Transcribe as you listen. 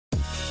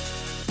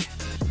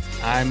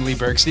I'm Lee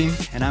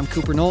Bergstein. And I'm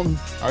Cooper Knowlton.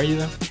 Are you,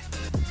 though?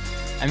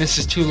 And this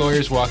is Two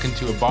Lawyers Walk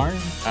Into a Bar.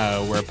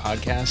 We're a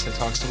podcast that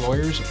talks to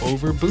lawyers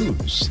over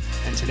booze.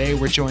 And today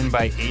we're joined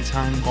by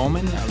Eitan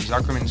Goldman of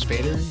Zuckerman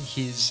Spader.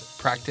 His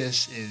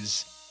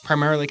practice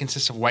primarily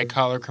consists of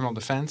white-collar criminal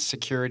defense,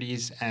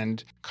 securities,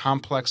 and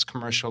complex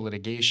commercial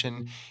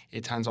litigation.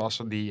 Eitan's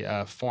also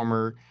the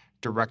former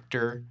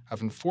Director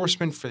of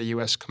Enforcement for the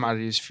U.S.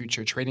 Commodities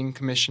Future Trading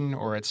Commission,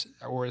 or it's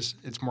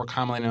more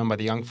commonly known by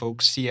the young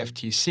folks,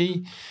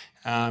 CFTC.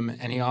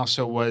 And he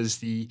also was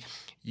the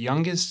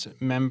youngest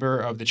member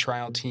of the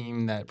trial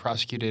team that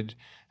prosecuted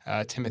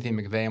Timothy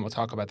McVeigh, and we'll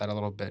talk about that a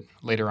little bit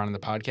later on in the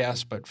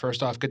podcast. But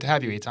first off, good to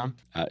have you, Eitan.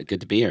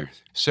 Good to be here.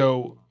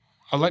 So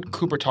I'll let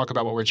Cooper talk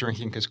about what we're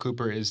drinking because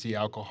Cooper is the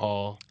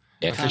alcohol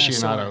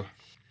aficionado.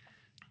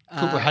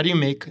 Cooper, how do you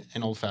make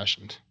an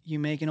old-fashioned? You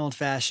make an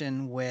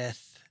old-fashioned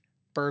with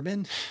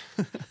bourbon,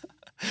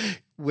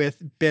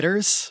 with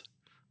bitters,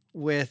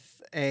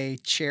 with a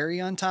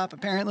cherry on top,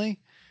 apparently.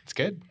 It's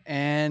good.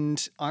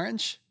 And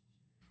orange.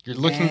 You're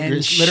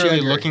literally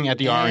sugar. looking at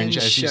the orange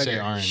as sugar. You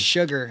say orange.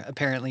 Sugar,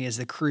 apparently, is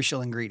the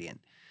crucial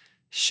ingredient.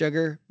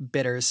 Sugar,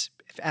 bitters.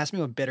 If you ask me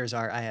what bitters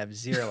are, I have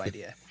zero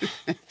idea.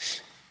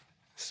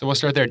 So we'll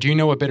start there. Do you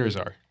know what bitters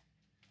are?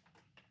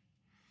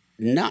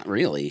 Not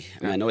really.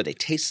 I mean, I know what they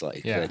taste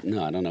like, Yeah. but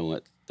no, I don't know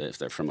if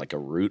they're from like a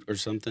root or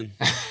something.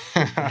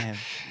 I have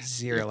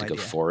zero You have to idea.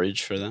 go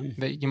forage for them.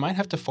 You might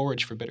have to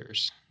forage for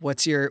bitters.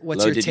 What's your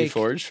Did you take?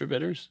 forage for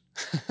bitters?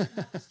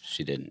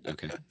 She didn't.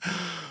 Okay.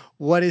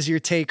 What is your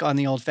take on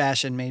the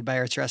old-fashioned made by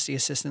our trusty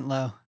assistant,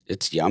 Lo?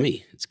 It's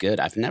yummy. It's good.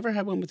 I've never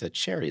had one with a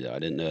cherry, though. I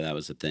didn't know that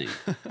was a thing.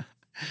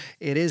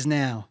 It is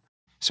now.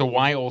 So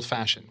why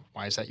old-fashioned?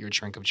 Why is that your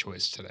drink of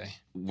choice today?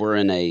 We're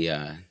in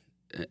a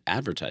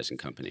advertising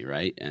company,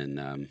 right?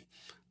 And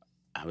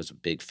I was a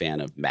big fan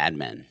of Mad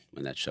Men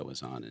when that show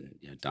was on.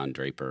 And Don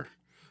Draper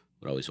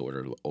would always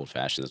order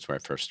old-fashioned. That's where I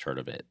first heard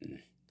of it. And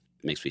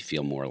it makes me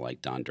feel more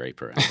like Don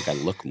Draper. I think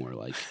I look more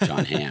like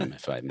John Hamm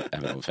if I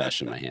have an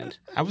old-fashioned in my hand.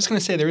 I was going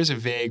to say there is a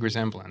vague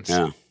resemblance.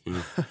 No,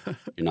 you're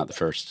not the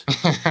first.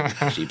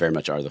 You very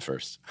much are the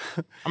first.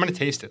 I'm going to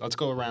taste it. Let's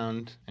go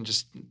around and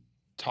just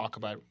talk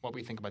about what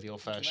we think about the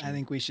old-fashioned. I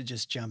think we should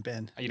just jump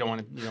in. You don't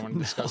want to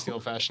discuss the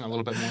old-fashioned a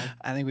little bit more?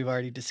 I think we've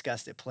already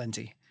discussed it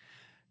plenty.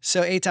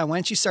 So, Eitan, why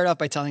don't you start off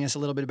by telling us a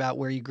little bit about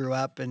where you grew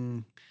up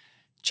and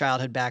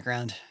childhood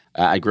background?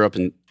 I grew up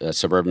in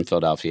suburban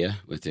Philadelphia,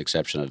 with the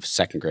exception of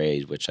second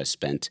grade, which I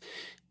spent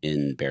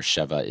in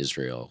Beersheba,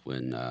 Israel,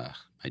 when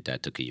my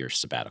dad took a year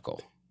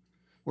sabbatical.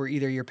 Were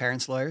either your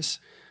parents lawyers?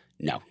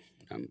 No.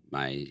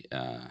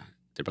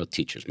 They're both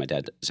teachers. My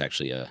dad is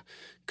actually a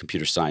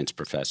computer science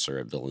professor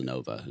at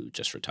Villanova who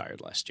just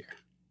retired last year.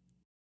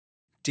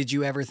 Did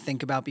you ever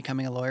think about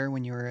becoming a lawyer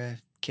when you were a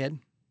kid?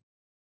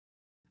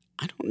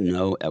 I don't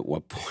know at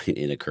what point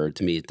it occurred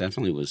to me. It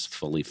definitely was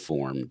fully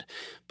formed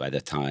by the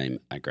time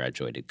I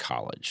graduated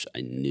college. I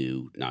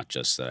knew not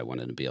just that I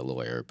wanted to be a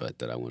lawyer, but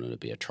that I wanted to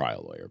be a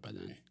trial lawyer by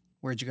then.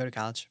 Where'd you go to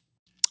college?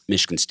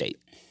 Michigan State.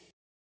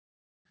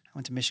 I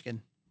went to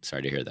Michigan.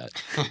 Sorry to hear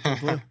that.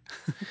 Blue.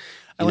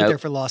 I went there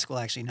for law school,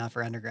 actually, not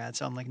for undergrad.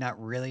 So I'm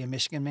not really a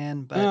Michigan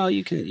man, but well,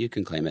 you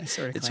can claim it. I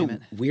sort of it's claim a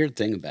it. weird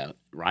thing about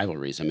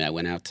rivalries. I mean, I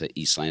went out to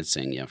East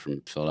Lansing,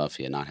 from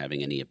Philadelphia, not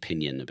having any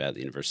opinion about the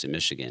University of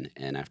Michigan,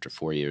 and after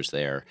 4 years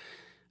there,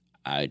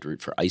 I'd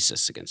root for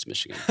ISIS against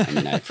Michigan. I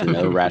mean, for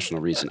no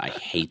rational reason, I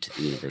hate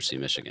the University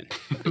of Michigan.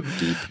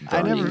 Deep burning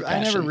I never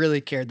passion.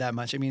 really cared that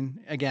much. I mean,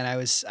 again,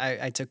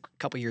 I took a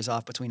couple years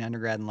off between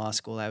undergrad and law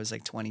school. I was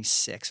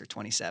 26 or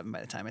 27 by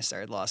the time I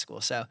started law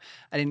school. So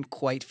I didn't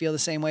quite feel the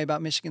same way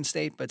about Michigan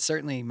State, but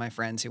certainly my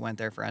friends who went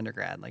there for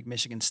undergrad,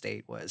 Michigan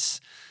State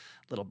was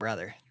little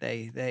brother.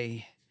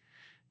 They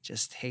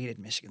just hated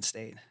Michigan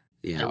State.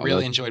 Yeah, I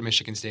really enjoyed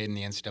Michigan State in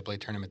the NCAA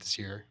tournament this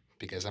year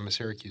because I'm a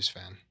Syracuse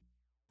fan.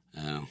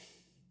 Oh.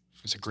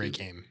 It was a great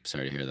game.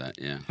 Sorry to hear that.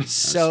 Yeah.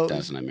 That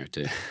was a nightmare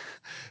too.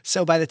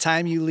 So by the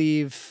time you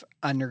leave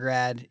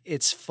undergrad,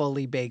 it's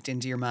fully baked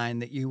into your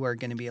mind that you are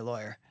going to be a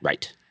lawyer.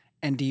 Right.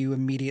 And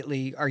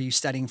are you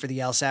studying for the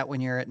LSAT when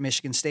you're at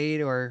Michigan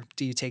State, or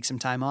do you take some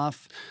time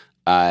off?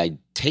 I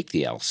take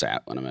the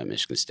LSAT when I'm at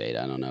Michigan State.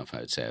 I don't know if I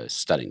would say I was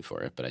studying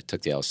for it, but I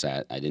took the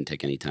LSAT. I didn't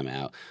take any time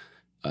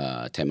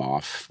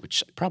off,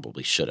 which I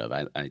probably should have.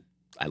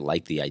 I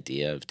like the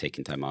idea of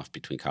taking time off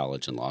between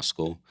college and law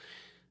school.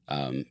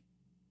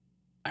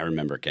 I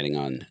remember getting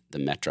on the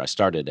Metro. I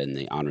started in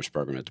the honors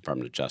program at the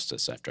Department of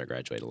Justice after I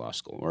graduated law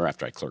school, or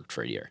after I clerked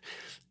for a year.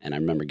 And I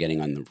remember getting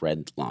on the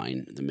red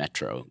line, the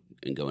Metro,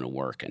 and going to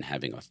work and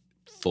having a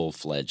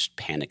full-fledged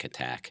panic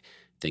attack,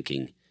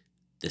 thinking,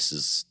 this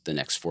is the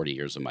next 40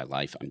 years of my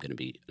life. I'm going to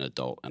be an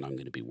adult, and I'm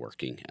going to be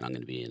working, and I'm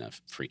going to be in a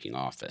freaking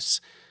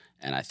office.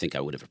 And I think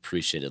I would have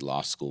appreciated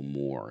law school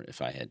more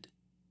if I had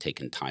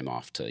taken time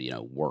off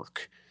to,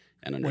 work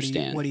and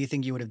understand. What do you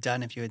think you would have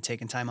done if you had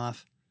taken time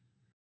off?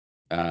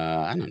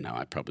 I don't know.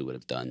 I probably would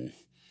have done,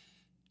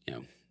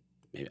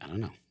 maybe, I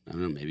don't know,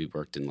 maybe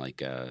worked in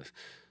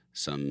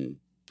some,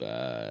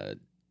 I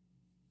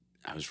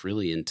was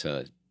really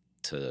into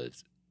the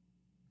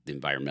the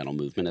environmental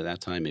movement at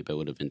that time, maybe I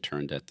would have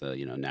interned at the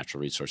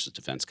Natural Resources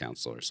Defense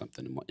Council or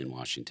something in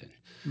Washington.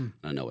 I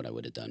don't know what I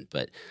would have done,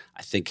 but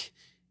I think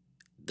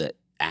the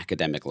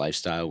academic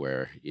lifestyle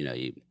where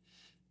you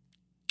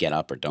get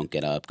up or don't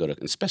get up,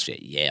 especially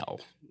at Yale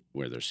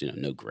where there's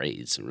no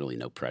grades and really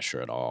no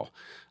pressure at all.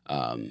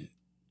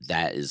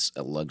 That is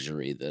a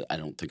luxury that I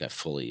don't think I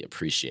fully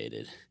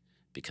appreciated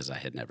because I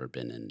had never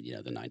been in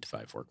the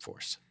 9-to-5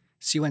 workforce.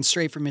 So you went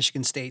straight from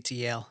Michigan State to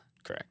Yale.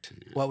 Correct.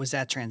 Yeah. What was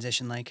that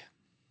transition like?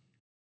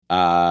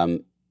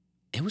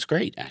 It was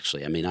great,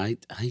 actually. I mean, I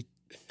had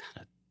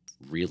a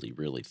really,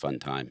 really fun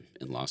time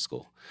in law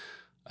school.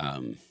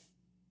 The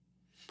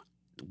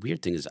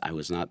weird thing is I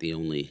was not the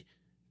only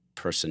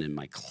person in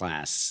my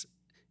class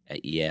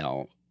at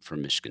Yale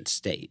from Michigan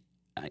State.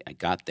 I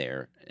got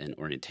there in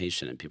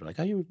orientation, and people were like,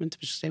 oh, you went to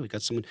Michigan State? We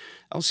got someone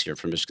else here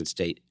from Michigan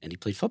State, and he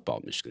played football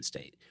at Michigan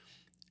State.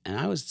 And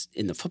I was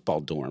in the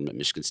football dorm at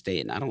Michigan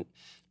State, and I don't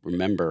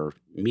remember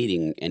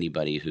meeting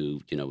anybody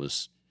who,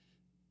 was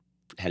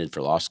headed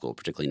for law school,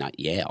 particularly not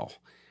Yale.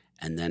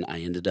 And then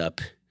I ended up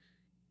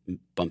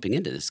bumping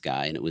into this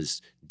guy, and it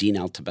was Dean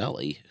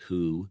Altobelli,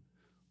 who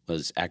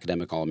was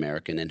academic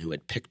All-American and who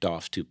had picked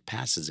off 2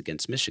 passes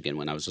against Michigan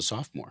when I was a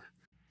sophomore.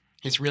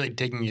 He's really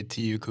digging it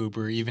to you,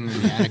 Cooper, even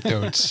in the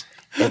anecdotes.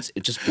 It's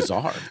just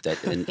bizarre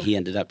and he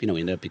ended up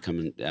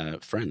becoming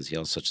friends.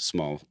 Yale's such a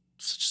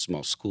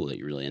small school that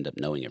you really end up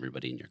knowing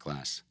everybody in your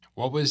class.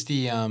 What was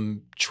the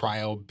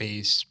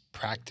trial-based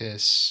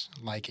practice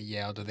like at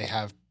Yale? Do they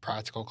have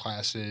practical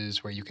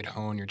classes where you could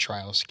hone your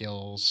trial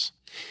skills?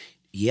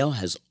 Yale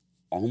has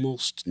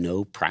almost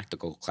no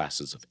practical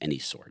classes of any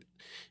sort.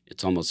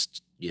 It's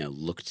almost,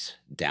 looked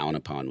down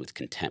upon with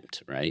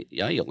contempt, right?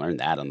 Yeah, you learn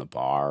that on the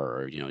bar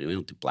or, we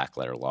don't do black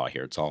letter law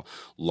here. It's all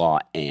law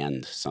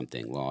and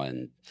something, law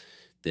and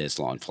this,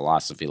 law and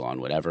philosophy, law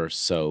and whatever.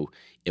 So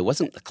it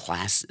wasn't the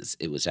classes.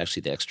 It was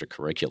actually the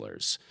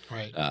extracurriculars,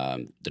 right?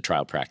 The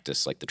trial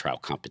practice, like the trial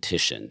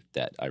competition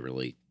that I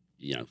really,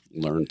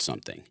 learned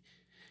something.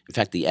 In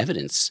fact, the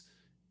evidence,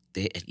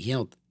 at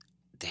Yale,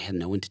 they had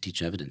no one to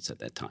teach evidence at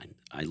that time.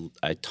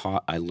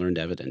 I learned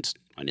evidence.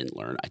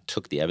 I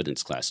took the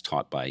evidence class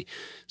taught by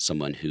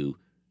someone who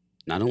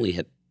not only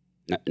had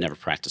never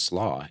practiced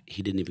law,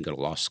 he didn't even go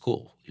to law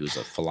school. He was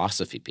a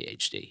philosophy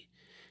PhD.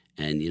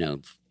 And,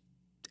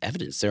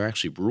 evidence, there are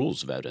actually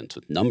rules of evidence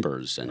with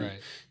numbers. And, right.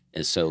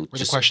 And so were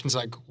the questions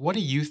like, what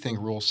do you think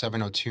Rule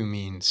 702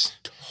 means?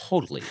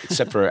 Totally.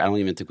 Except for I don't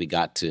even think we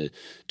got to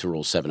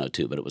Rule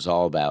 702, but it was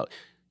all about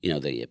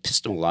the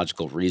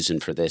epistemological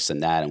reason for this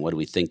and that, and what do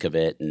we think of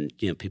it, and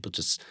people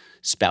just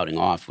spouting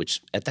off,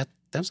 which at that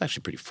was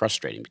actually pretty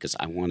frustrating because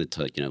I wanted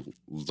to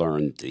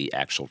learn the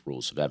actual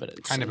rules of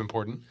evidence. Kind of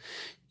important.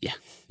 Yeah,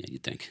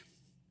 you'd think.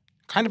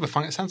 Kind of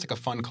it sounds like a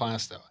fun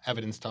class though.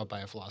 Evidence taught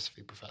by a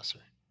philosophy professor.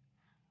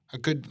 A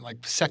good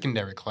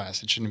secondary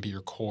class. It shouldn't be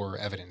your core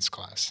evidence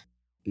class.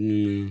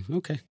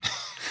 Okay.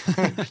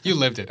 You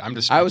lived it. I'm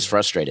just. I was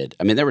frustrated.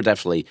 I mean, there were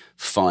definitely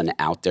fun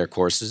out there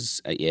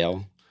courses at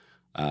Yale.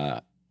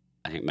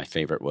 I think my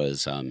favorite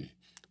was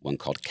one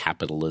called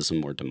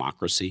Capitalism or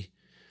Democracy,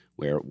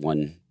 where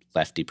one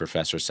lefty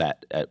professor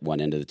sat at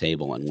one end of the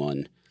table and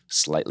one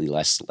slightly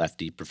less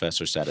lefty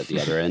professor sat at the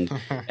other end,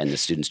 and the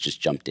students just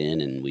jumped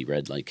in and we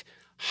read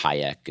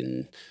Hayek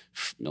and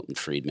Milton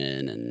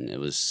Friedman, and it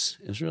was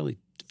really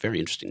very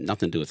interesting.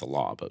 Nothing to do with the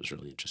law, but it was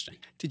really interesting.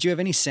 Did you have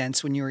any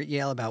sense when you were at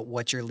Yale about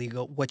what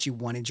you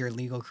wanted your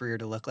legal career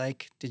to look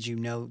like? Did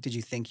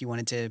you think you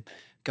wanted to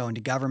go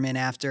into government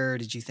after?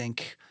 Did you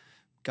think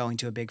going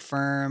to a big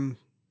firm,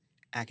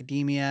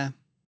 academia?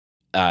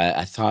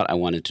 I thought I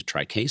wanted to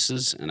try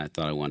cases, and I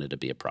thought I wanted to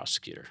be a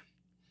prosecutor.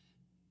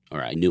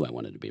 Or I knew I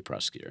wanted to be a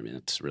prosecutor. I mean,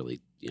 that's really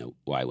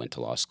why I went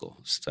to law school.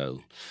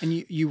 So,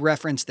 and you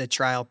referenced the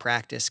trial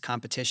practice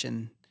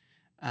competition.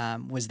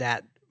 Was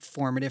that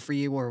formative for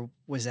you, or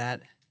was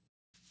that?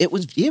 It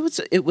was.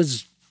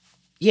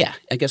 Yeah,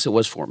 I guess it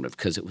was formative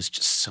because it was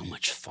just so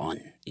much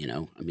fun.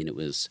 I mean, it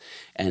was,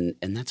 and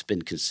that's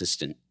been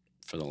consistent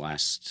for the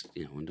last,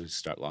 when did I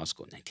start law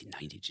school?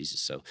 1990, Jesus.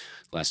 So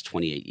the last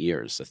 28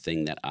 years, the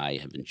thing that I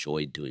have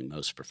enjoyed doing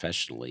most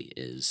professionally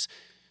is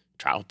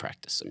trial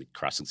practice. I mean,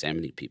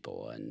 cross-examining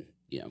people and,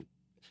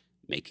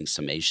 making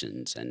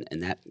summations.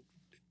 And that,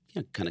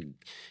 kind of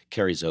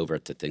carries over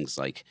to things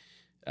like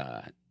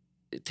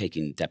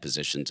taking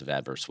depositions of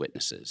adverse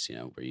witnesses,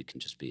 where you can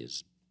just be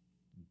as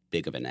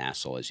big of an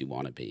asshole as you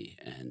want to be.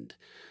 And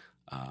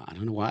I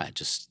don't know why.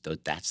 That's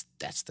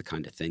the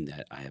kind of thing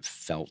that I have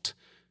felt.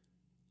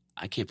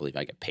 I can't believe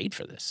I get paid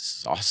for this. This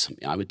is awesome.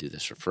 I would do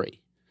this for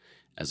free,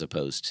 as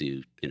opposed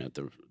to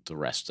the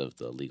rest of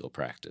the legal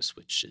practice,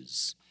 which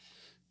is,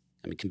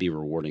 can be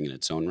rewarding in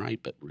its own right,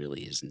 but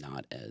really is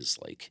not as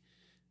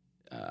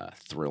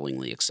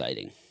thrillingly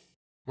exciting.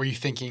 Were you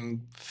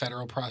thinking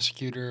federal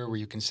prosecutor? Were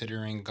you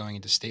considering going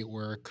into state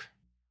work?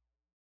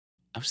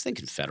 I was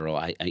thinking federal.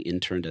 I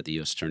interned at the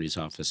U.S. Attorney's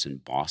Office in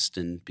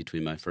Boston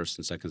between my first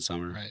and second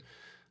summer, right?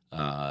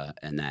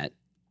 And that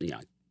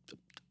I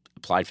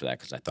applied for that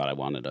because I thought I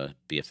wanted to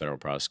be a federal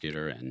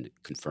prosecutor, and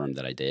confirmed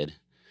that I did.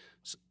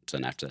 So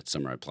then after that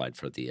summer, I applied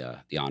for the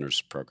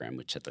honors program,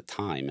 which at the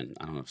time, and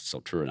I don't know if it's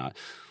still true or not,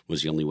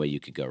 was the only way you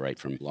could go right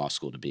from law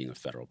school to being a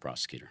federal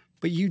prosecutor.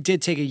 But you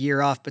did take a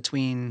year off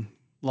between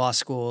law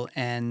school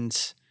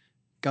and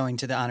going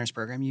to the honors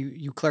program.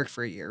 You clerked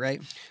for a year,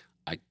 right?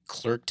 I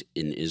clerked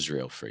in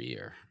Israel for a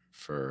year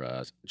for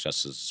a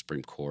justice of the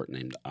Supreme Court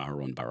named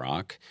Aharon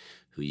Barak,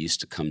 who used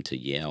to come to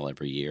Yale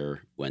every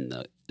year when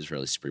the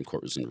Israeli Supreme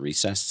Court was in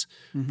recess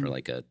for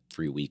like a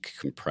 3-week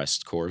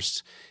compressed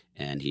course.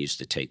 And he used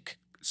to take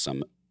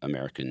some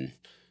American,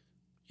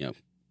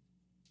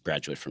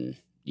 graduate from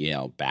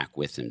Yale back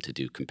with him to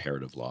do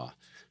comparative law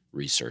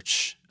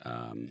research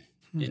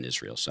in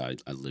Israel. So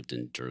I lived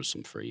in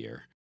Jerusalem for a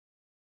year,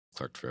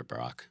 clerked for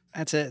Barak.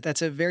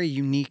 That's a very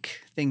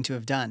unique thing to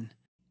have done.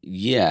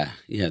 Yeah.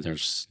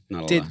 There's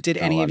not a lot. Did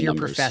not a any lot of your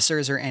numbers.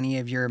 professors or any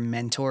of your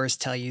mentors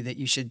tell you that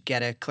you should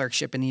get a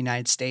clerkship in the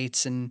United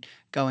States, and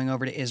going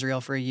over to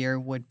Israel for a year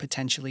would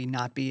potentially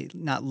not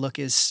look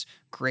as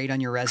great on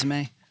your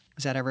resume?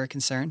 Was that ever a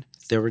concern?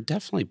 There were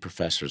definitely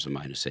professors of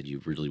mine who said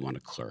you really want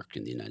to clerk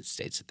in the United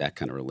States. That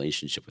kind of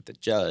relationship with the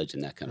judge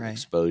and that kind of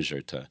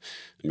exposure to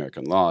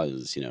American law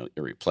is,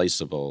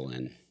 irreplaceable.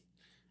 And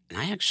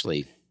I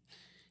actually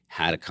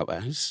had I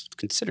was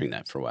considering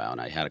that for a while, and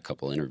I had a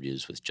couple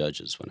interviews with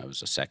judges when I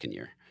was a second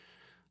year.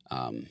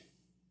 And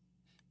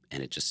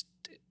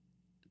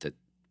the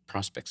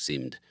prospect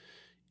seemed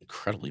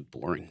incredibly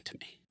boring to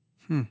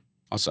me.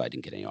 Also, I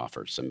didn't get any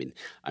offers. I mean,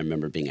 I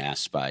remember being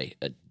asked by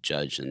a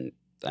judge, and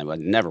I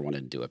never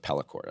wanted to do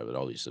appellate court. I would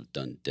always have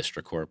done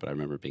district court, but I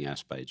remember being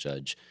asked by a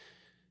judge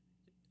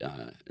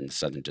in the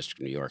Southern District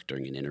of New York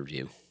during an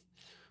interview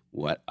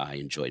what I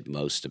enjoyed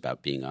most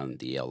about being on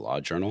the Yale Law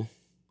Journal.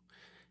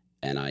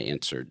 And I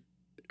answered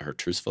her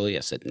truthfully. I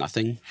said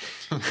nothing.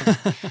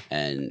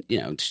 And,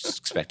 she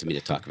expected me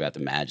to talk about the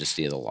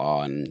majesty of the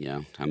law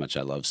and, how much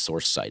I love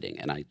source citing.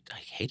 And I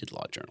hated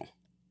Law Journal.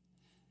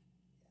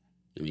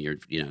 I mean,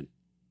 you're,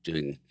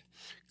 doing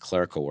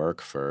clerical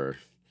work for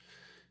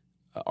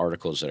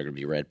articles that are going to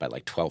be read by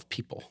like 12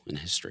 people in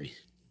history.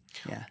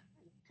 Yeah.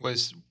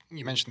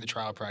 You mentioned the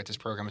trial practice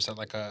program. Is that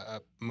like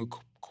a moot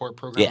court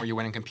program where you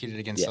went and competed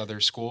against other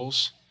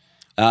schools?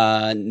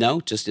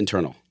 No, just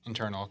internal.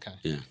 Internal, okay.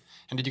 Yeah.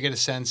 And did you get a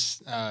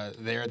sense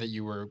there that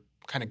you were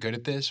kind of good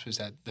at this? Was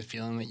that the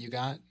feeling that you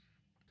got?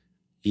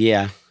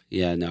 Yeah,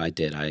 no, I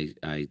did.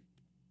 I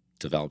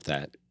developed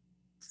that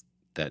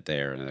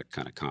there and that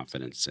kind of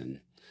confidence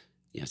and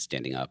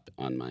standing up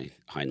on my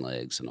hind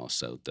legs, and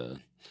also the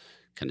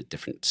kind of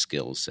different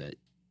skills that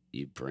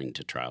you bring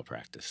to trial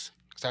practice.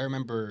 Because I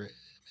remember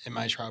in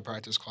my trial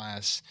practice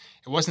class,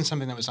 it wasn't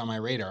something that was on my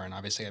radar, and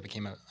obviously I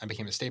became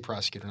a state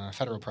prosecutor, not a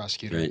federal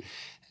prosecutor, right.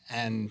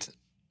 And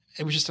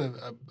it was just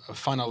a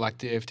fun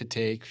elective to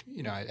take.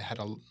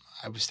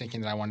 I was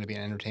thinking that I wanted to be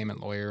an entertainment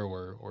lawyer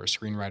or a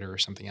screenwriter or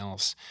something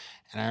else.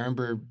 And I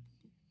remember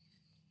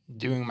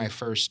doing my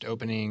first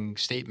opening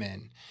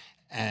statement,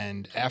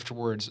 and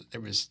afterwards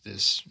there was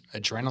this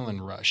adrenaline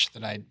rush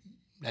and I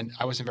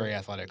wasn't very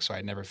athletic, so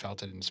I never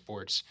felt it in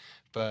sports,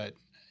 but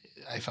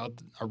I felt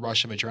a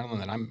rush of adrenaline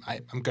that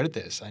I'm good at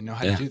this. I know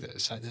how to do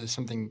this. There's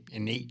something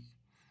innate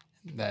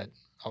that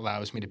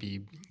allows me to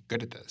be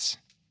good at this.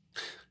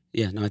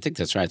 Yeah, no, I think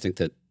that's right. I think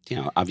that,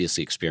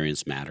 obviously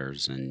experience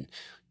matters and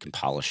can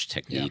polish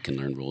technique and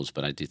learn rules,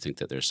 but I do think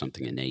that there's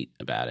something innate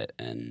about it.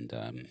 And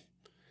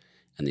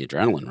the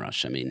adrenaline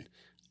rush, I mean,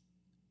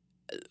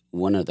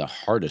 one of the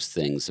hardest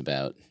things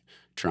about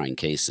trying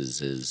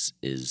cases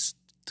is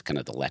kind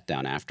of the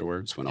letdown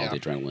afterwards when all the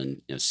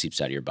adrenaline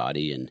seeps out of your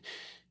body. And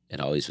it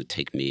always would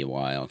take me a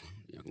while,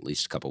 at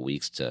least a couple of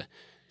weeks, to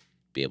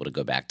be able to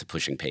go back to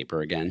pushing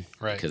paper again.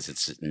 Right.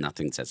 Because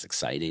nothing's as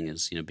exciting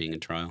as, being in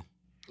trial.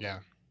 Yeah.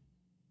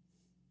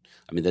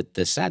 I mean,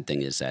 the sad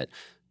thing is that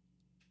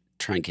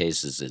trying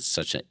cases is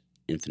such an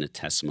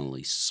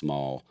infinitesimally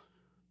small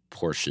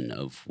portion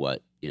of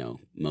what,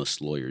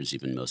 most lawyers,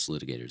 even most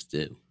litigators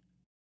do.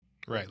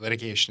 Right.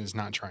 Litigation is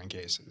not trying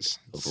cases.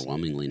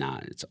 Overwhelmingly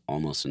not. It's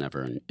almost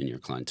never in your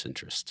client's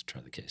interest to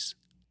try the case.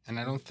 And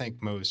I don't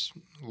think most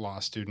law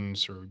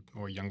students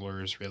or young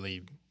lawyers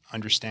really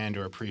understand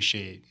or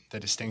appreciate the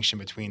distinction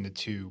between the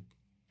two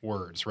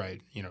words,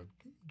 right?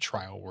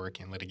 Trial work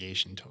and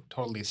litigation,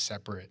 totally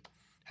separate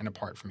and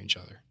apart from each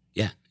other.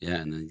 Yeah.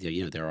 And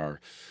then, there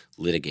are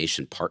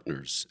litigation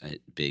partners at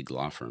big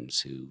law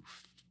firms who,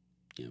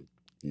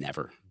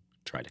 never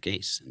tried a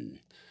case. And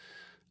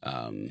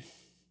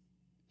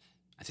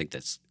I think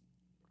that's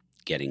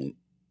getting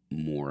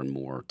more and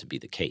more to be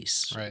the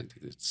case. Right. I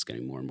think it's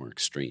getting more and more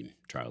extreme.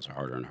 Trials are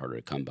harder and harder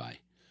to come by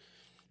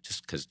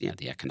just because,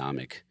 the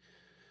economic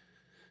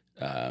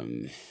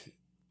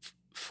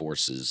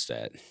forces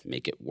that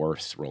make it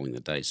worth rolling the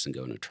dice and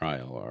going to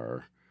trial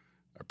are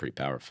pretty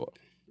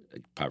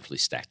powerfully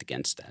stacked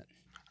against that.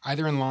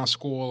 Either in law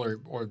school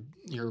or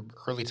your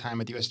early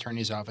time at the U.S.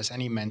 Attorney's Office,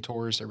 any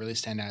mentors that really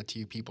stand out to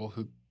you, people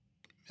who,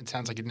 it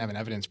sounds like you didn't have an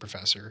evidence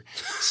professor,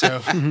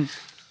 so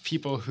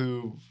people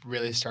who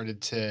really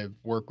started to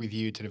work with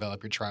you to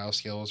develop your trial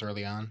skills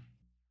early on?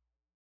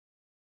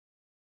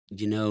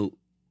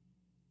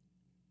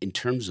 In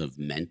terms of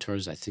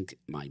mentors, I think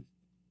my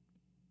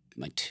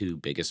two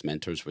biggest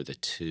mentors were the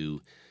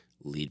two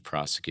lead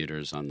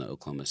prosecutors on the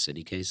Oklahoma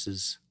City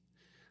cases.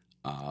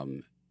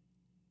 Joe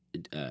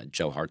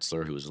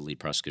Hartzler, who was the lead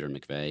prosecutor in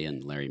McVeigh,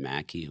 and Larry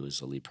Mackey, who was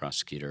the lead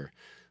prosecutor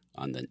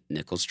on the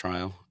Nichols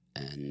trial.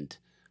 And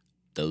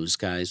those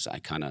guys, I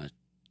kind of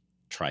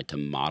tried to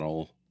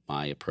model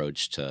my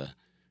approach to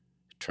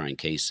trying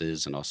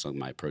cases and also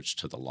my approach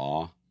to the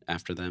law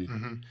after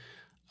them,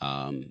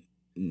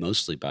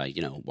 mostly by,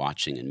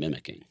 watching and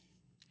mimicking.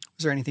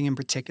 Was there anything in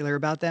particular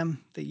about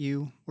them that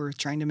you were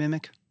trying to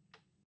mimic?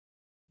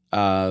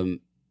 Yeah,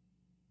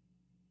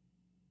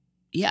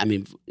 I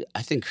mean,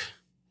 I think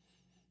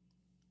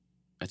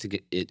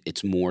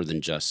it's more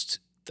than just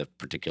the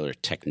particular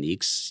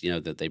techniques,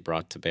 that they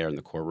brought to bear in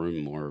the courtroom,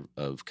 more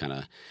of kind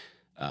of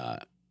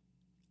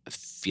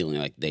feeling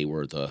like they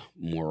were the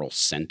moral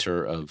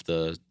center of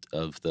the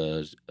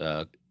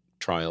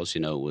trials.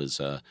 It was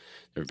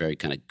they're very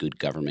kind of good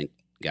government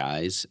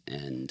guys,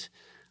 and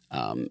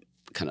kind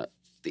of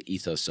the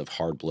ethos of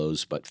hard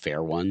blows but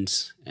fair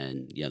ones,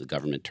 and the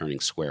government turning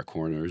square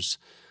corners.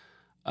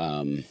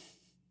 And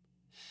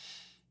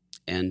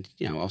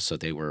also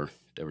they were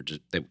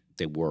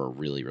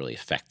really, really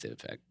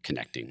effective at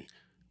connecting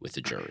with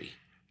the jury.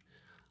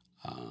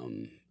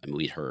 I mean,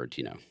 we'd heard,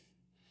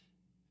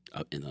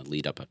 in the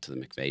lead up to the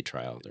McVeigh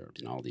trial, there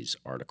were all these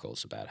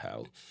articles about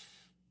how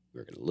we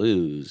were going to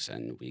lose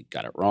and we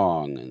got it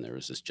wrong, and there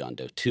was this John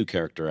Doe 2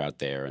 character out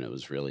there, and it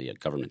was really a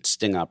government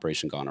sting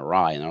operation gone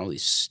awry, and all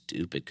these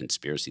stupid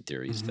conspiracy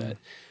theories that,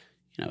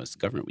 as the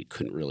government, we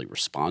couldn't really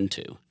respond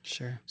to.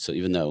 Sure. So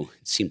even though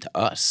it seemed to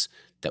us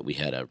that we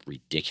had a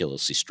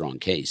ridiculously strong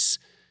case,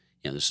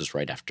 this was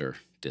right after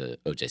the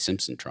O.J.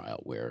 Simpson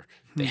trial, where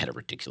they had a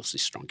ridiculously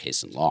strong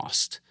case and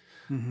lost.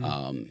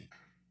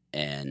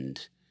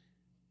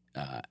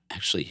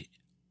 Actually,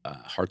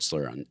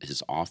 Hartzler on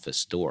his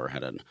office door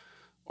had an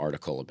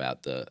article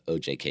about the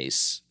O.J.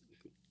 case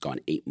gone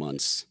 8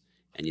 months.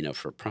 And,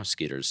 for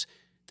prosecutors,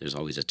 there's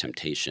always a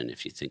temptation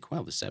if you think,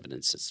 well, this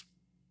evidence is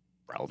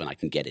relevant, I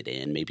can get it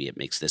in. Maybe it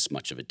makes this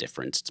much of a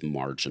difference. It's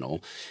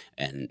marginal.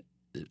 And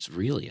it's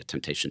really a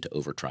temptation to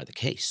overtry the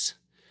case.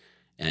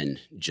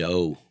 And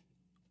Joe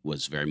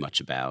was very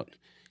much about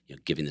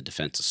giving the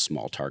defense a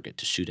small target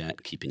to shoot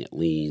at, keeping it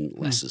lean,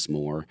 less is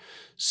more.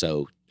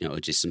 So,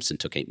 O.J. Simpson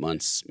took 8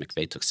 months.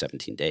 McVeigh took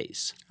 17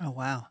 days. Oh,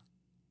 wow.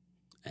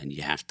 And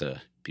you have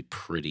to be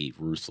pretty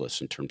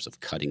ruthless in terms of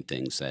cutting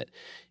things that,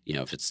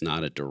 if it's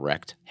not a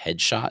direct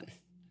headshot,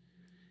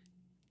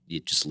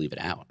 you just leave it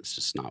out. It's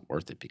just not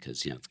worth it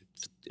because,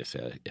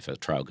 if a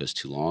trial goes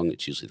too long,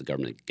 it's usually the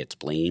government gets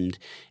blamed,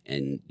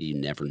 and you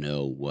never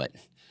know what.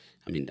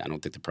 I mean, I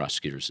don't think the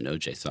prosecutors in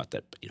O.J. thought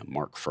that,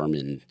 Mark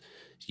Furman's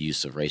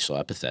use of racial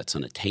epithets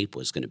on a tape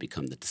was going to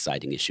become the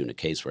deciding issue in a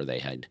case where they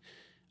had,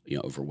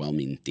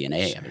 overwhelming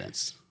DNA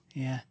evidence.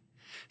 Yeah.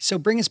 So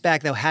bring us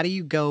back, though. How do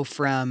you go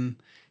from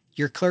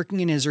you're clerking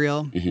in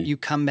Israel, you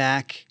come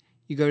back,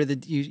 you go to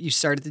you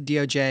start at the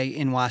DOJ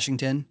in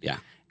Washington. Yeah.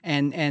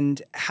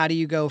 And how do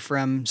you go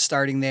from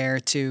starting there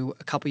to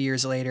a couple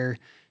years later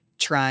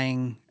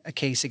trying a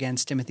case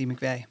against Timothy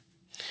McVeigh?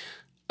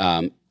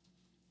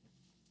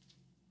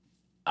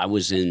 I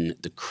was in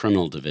the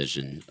criminal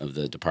division of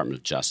the Department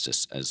of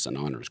Justice as an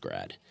honors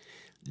grad.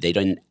 They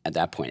didn't, at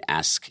that point,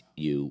 ask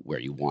you where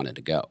you wanted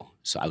to go.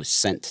 So I was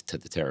sent to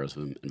the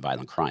terrorism and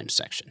violent crime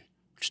section,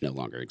 which no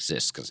longer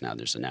exists because now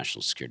there's a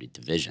national security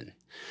division.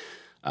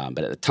 But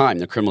at the time,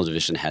 the criminal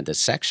division had this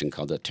section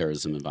called the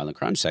terrorism and violent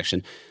crime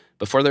section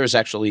before there was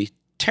actually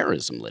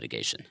terrorism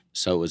litigation.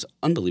 So it was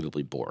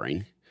unbelievably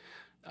boring.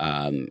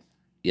 And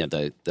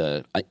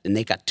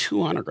they got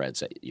 2 honor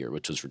grads that year,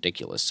 which was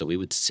ridiculous. So we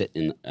would sit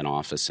in an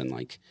office and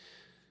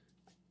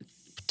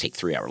take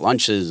 3-hour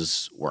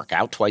lunches, work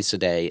out twice a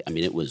day. I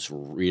mean, it was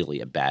really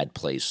a bad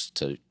place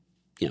to,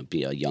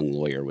 be a young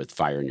lawyer with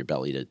fire in your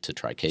belly to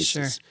try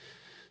cases. Sure.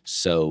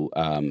 So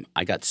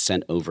I got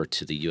sent over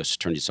to the U.S.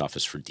 Attorney's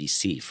Office for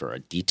D.C. for a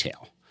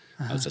detail.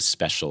 I was a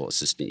special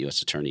assistant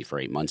U.S. attorney for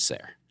 8 months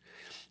there.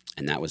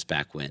 And that was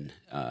back when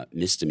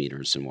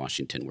misdemeanors in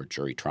Washington were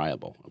jury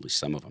triable, at least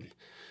some of them.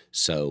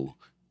 So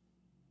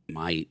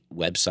my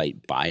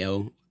website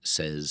bio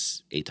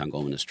says Eitan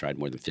Goldman has tried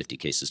more than 50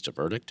 cases to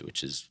verdict,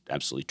 which is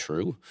absolutely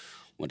true.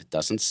 What it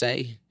doesn't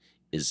say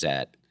is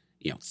that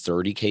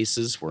 30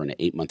 cases were in an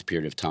 8-month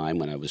period of time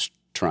when I was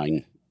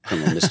trying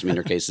criminal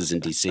misdemeanor cases in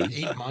D.C.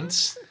 8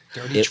 months,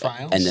 30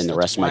 trials, and then the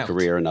rest of my wild.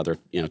 career, another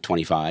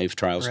 25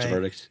 trials to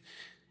verdict.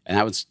 And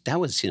that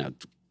was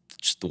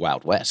just the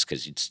Wild West,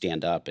 because you'd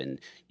stand up and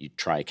you'd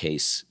try a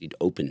case, you'd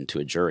open to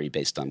a jury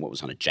based on what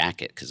was on a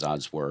jacket, because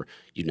odds were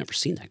you'd never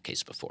seen that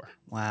case before.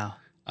 Wow.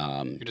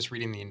 You're just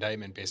reading the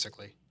indictment,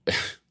 basically.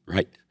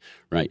 Right.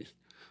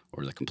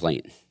 Or the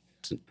complaint.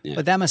 So, yeah.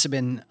 But that must have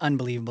been an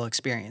unbelievable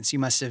experience. You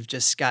must have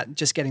just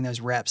getting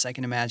those reps, I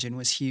can imagine,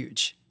 was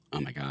huge. Oh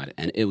my God.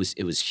 And it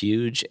was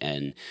huge.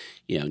 And,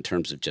 in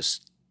terms of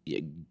just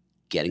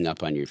getting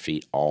up on your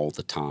feet all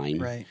the time.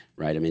 Right.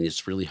 I mean,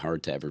 it's really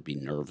hard to ever be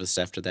nervous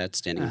after that,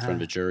 standing in front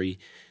of a jury.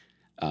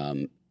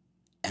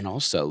 And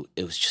also,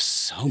 it was just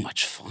so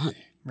much fun,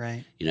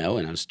 Right.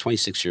 And I was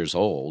 26 years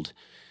old,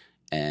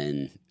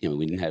 and,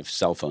 we didn't have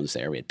cell phones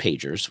there. We had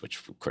pagers,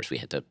 which, of course, we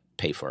had to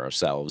pay for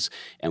ourselves.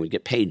 And we'd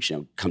get paged,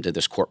 come to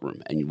this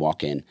courtroom, and you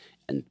walk in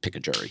and pick a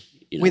jury.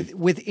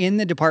 Within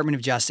the Department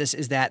of Justice,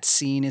 is that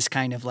seen as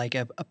kind of like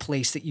a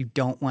place that you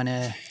don't want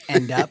to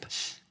end up?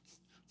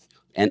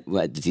 And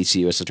the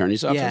D.C. U.S.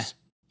 Attorney's Office?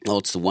 Yeah. Well,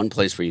 it's the one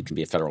place where you can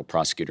be a federal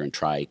prosecutor and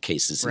try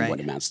cases in Right. what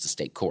amounts to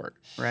state court.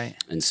 Right.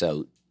 And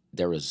so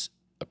there was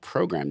a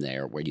program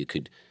there where you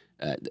could,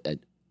 at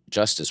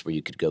Justice, where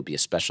you could go be a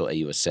special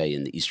AUSA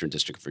in the Eastern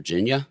District of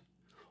Virginia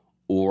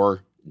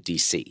or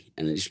D.C.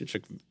 And in the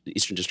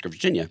Eastern District of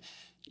Virginia,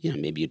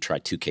 maybe you'd try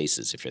 2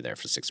 cases if you're there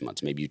for 6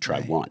 months. Maybe you'd try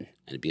Right. 1, and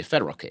it'd be a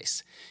federal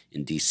case.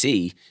 In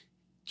D.C.,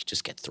 you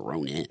just get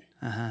thrown in.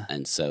 Uh-huh.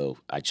 And so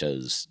I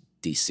chose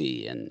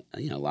D.C., and,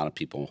 a lot of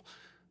people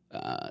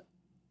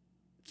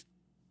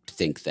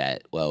think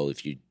that, well,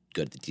 if you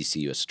go to the D.C.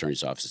 U.S.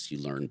 Attorney's Office, you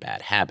learn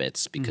bad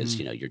habits because,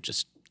 you're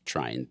just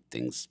trying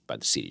things by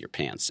the seat of your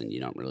pants, and you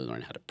don't really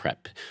learn how to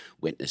prep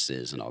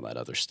witnesses and all that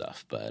other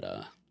stuff. But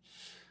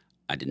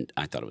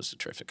I thought it was a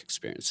terrific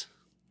experience.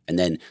 And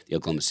then the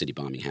Oklahoma City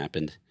bombing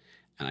happened,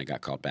 and I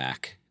got called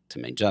back to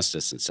main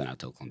justice and sent out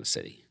to Oklahoma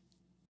City.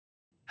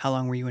 How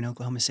long were you in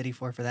Oklahoma City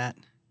for that?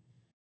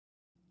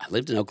 I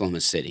lived in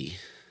Oklahoma City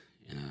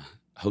in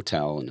a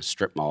hotel in a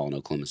strip mall in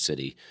Oklahoma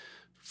City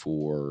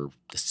for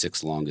the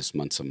 6 longest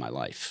months of my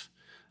life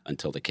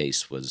until the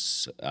case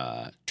was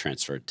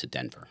transferred to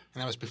Denver.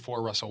 And that was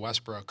before Russell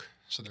Westbrook,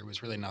 so there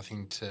was really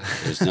nothing to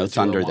There's no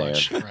thunder there.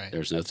 Right.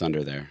 There's no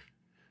thunder there.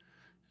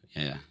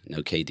 Yeah,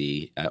 no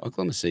KD.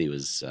 Oklahoma City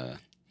was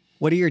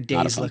What do your not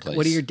a days fun look? place.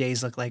 What do your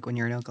days look like when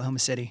you're in Oklahoma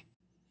City?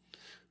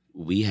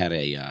 We had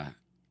a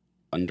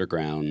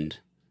underground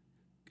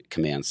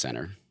command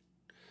center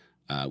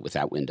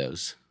without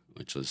windows,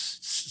 which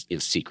was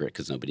secret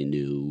because nobody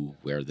knew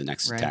where the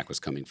next Right. attack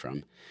was coming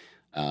from.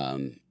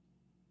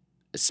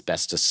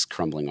 Asbestos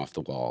crumbling off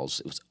the walls.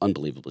 It was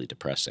unbelievably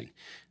depressing.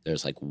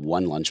 There's like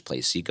one lunch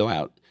place. You go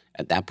out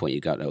at that point.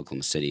 You go out to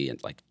Oklahoma City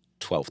at like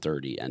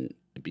 12:30, and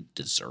it'd be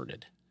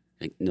deserted.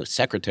 Like, no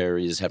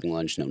secretaries having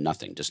lunch, no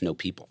nothing, just no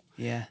people.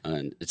 Yeah.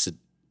 And it's a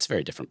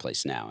very different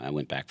place now. I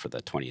went back for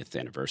the 20th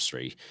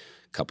anniversary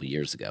a couple of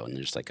years ago, and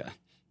there's like a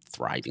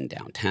thriving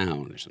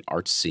downtown. There's an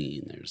art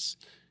scene.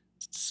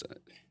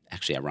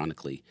 Actually,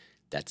 ironically,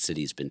 that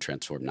city's been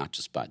transformed not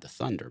just by the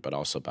thunder, but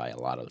also by a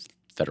lot of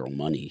federal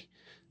money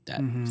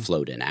that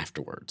flowed in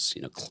afterwards.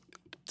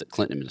 The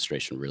Clinton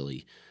administration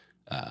really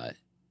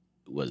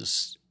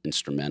was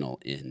instrumental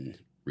in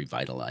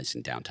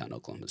revitalizing downtown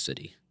Oklahoma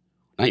City.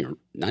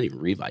 Not even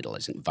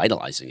revitalizing,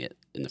 vitalizing it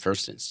in the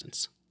first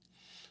instance.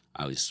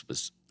 I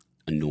was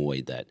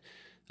annoyed that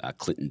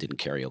Clinton didn't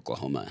carry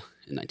Oklahoma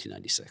in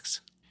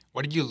 1996.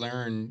 What did you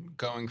learn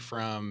going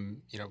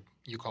from,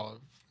 you call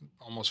it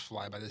almost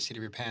fly by the seat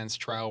of your pants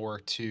trial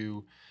work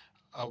to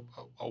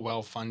a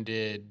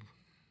well-funded,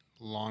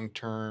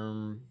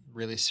 long-term,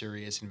 really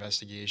serious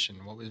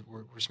investigation? What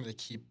were some of the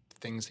key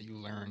things that you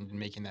learned in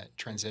making that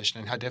transition,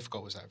 and how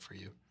difficult was that for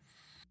you?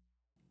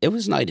 It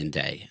was night and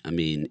day. I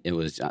mean, it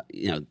was,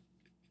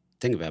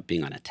 thing about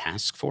being on a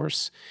task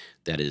force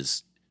that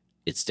is,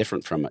 it's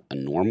different from a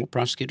normal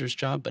prosecutor's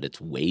job, but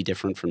it's way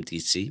different from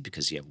DC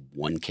because you have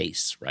one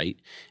case, right?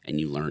 And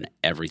you learn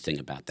everything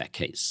about that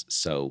case.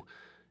 So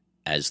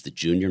as the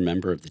junior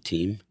member of the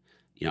team,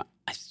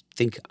 I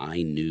think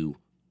I knew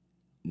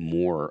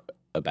more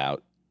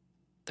about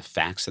the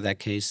facts of that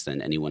case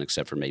than anyone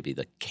except for maybe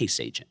the case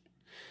agent.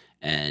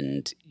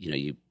 And,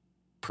 you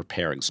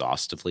prepare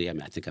exhaustively. I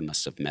mean, I think I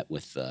must have met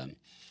with the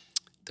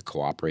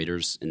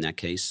cooperators in that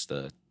case,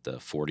 the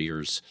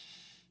 40ers,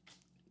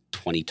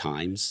 20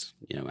 times.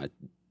 I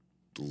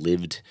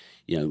lived,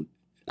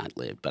 not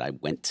lived, but I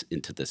went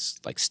into this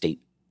like state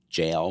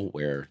jail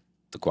where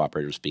the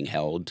cooperators was being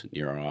held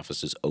near our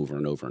offices over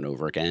and over and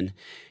over again.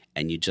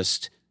 And you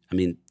just,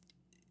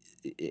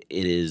 it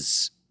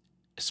is,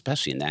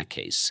 especially in that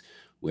case,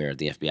 where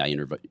the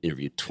FBI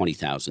interviewed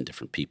 20,000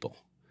 different people.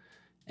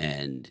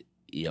 And,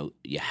 you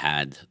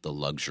had the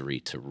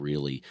luxury to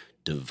really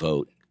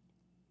devote,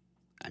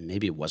 and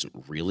maybe it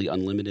wasn't really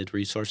unlimited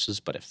resources,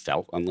 but it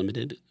felt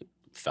unlimited. It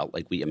felt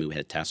like we had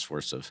a task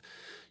force of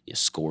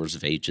scores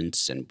of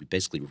agents, and we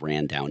basically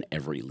ran down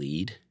every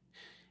lead.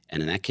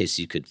 And in that case,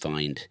 you could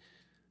find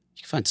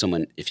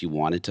someone, if you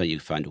wanted to, you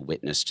could find a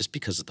witness just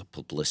because of the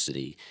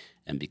publicity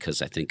and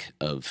because I think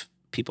of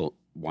people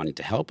wanting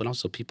to help and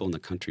also people in the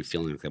country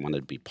feeling like they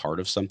wanted to be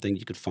part of something.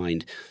 You could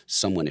find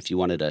someone, if you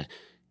wanted to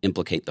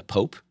implicate the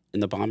Pope in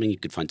the bombing, you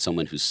could find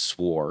someone who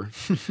swore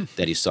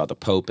that he saw the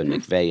Pope and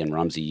McVeigh and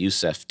Ramzi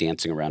Youssef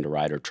dancing around a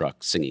Ryder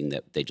truck singing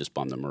that they just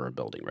bombed the Murrah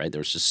building, right?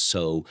 There's just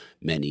so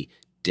many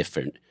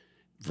different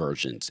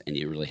versions, and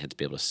you really had to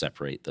be able to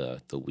separate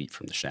the wheat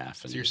from the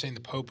chaff. And So you're saying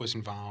the Pope was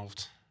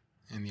involved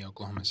in the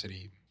Oklahoma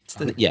City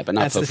yeah, but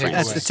not Pope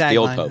Francis. That's the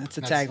old the Pope. That's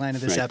the tagline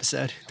of this right.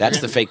 episode.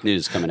 That's the fake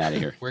news coming out of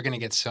here. We're going to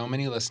get so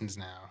many listens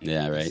now.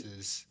 Yeah, right.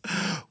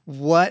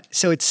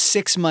 So it's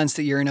 6 months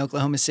that you're in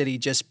Oklahoma City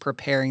just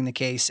preparing the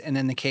case, and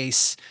then the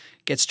case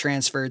gets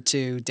transferred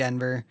to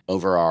Denver.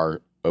 Over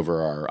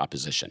our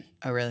opposition.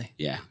 Oh, really?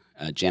 Yeah.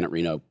 Janet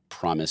Reno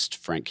promised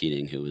Frank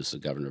Keating, who was the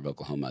governor of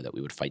Oklahoma, that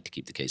we would fight to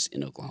keep the case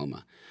in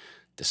Oklahoma,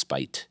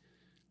 despite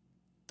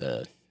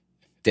the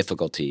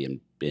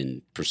difficulty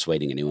in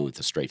persuading anyone with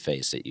a straight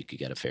face that you could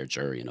get a fair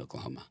jury in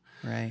Oklahoma.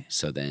 Right.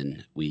 So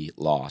then we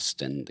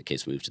lost, and the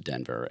case moved to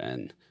Denver,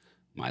 and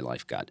my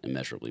life got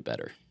immeasurably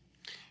better.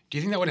 Do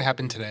you think that would have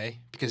happened today?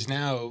 Because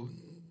now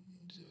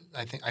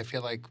I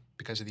feel like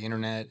because of the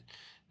internet,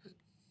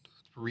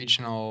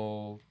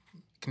 regional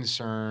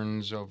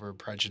concerns over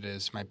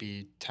prejudice might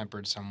be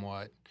tempered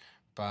somewhat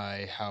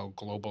by how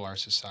global our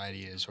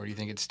society is. Or do you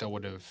think it still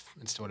would have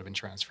been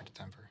transferred to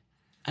Denver?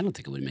 I don't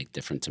think it would make a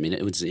difference. I mean,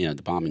 it was,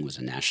 the bombing was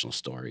a national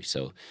story,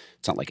 so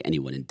it's not like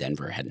anyone in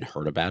Denver hadn't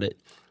heard about it.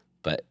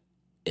 But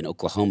in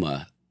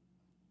Oklahoma,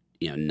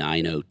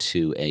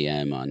 9:02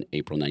 a.m. on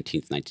April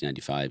 19th,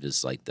 1995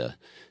 is like the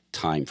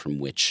time from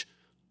which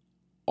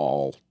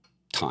all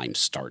time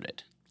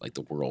started. Like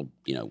the world,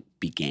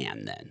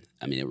 began then.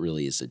 I mean, it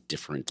really is a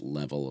different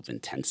level of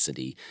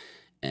intensity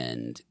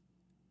and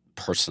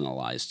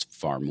personalized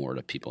far more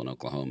to people in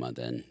Oklahoma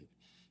than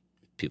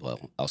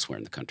people elsewhere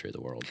in the country or the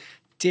world.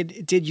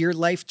 Did your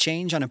life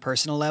change on a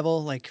personal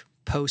level, like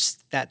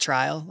post that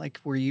trial?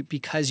 Like, were you,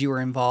 because you were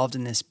involved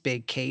in this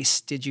big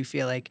case, did you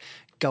feel like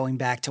going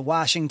back to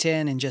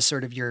Washington and just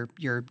sort of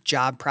your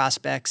job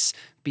prospects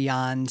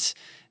beyond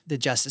the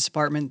Justice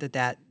Department,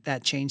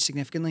 that changed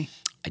significantly?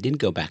 I didn't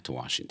go back to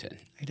Washington.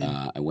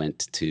 I I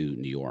went to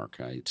New York.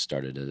 I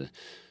started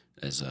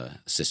as an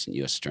assistant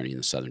U.S. attorney in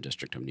the Southern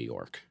District of New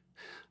York.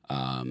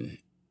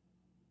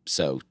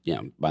 So,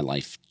 my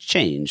life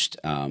changed.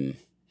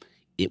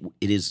 It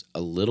is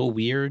a little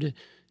weird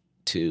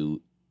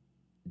to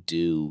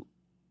do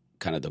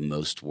kind of the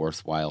most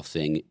worthwhile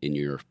thing in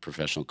your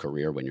professional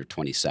career when you're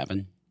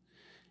 27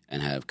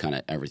 and have kind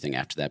of everything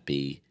after that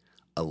be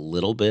a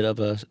little bit of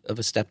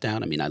a step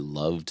down. I mean, I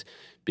loved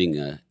being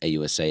a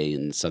AUSA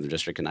in the Southern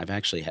District, and I've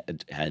actually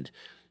had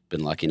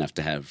been lucky enough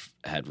to have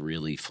had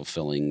really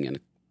fulfilling and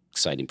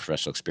exciting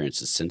professional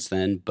experiences since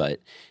then.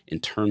 But in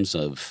terms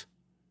of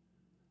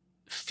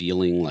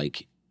feeling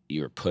like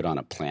you're put on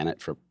a planet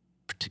for a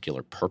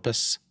particular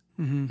purpose,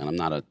 and I'm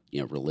not a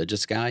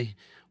religious guy,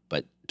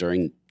 but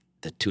during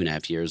the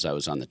 2.5 years I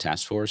was on the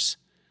task force,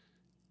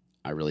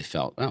 I really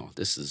felt,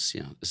 this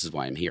is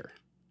why I'm here.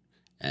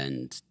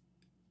 And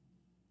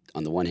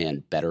on the one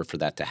hand, better for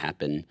that to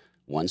happen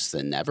once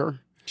than never.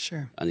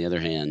 Sure. On the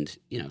other hand,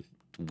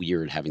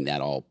 weird having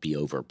that all be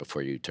over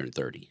before you turn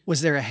 30.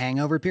 Was there a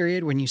hangover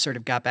period when you sort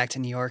of got back to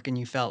New York and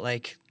you felt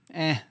like,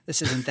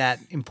 this isn't that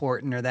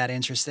important or that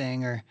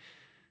interesting? Or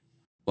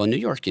Well, in New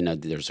York,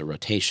 there's a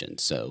rotation.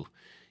 So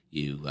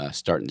you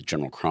start in the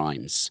general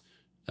crimes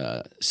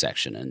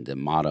section, and the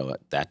motto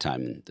at that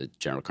time in the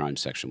general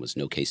crimes section was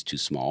no case too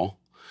small.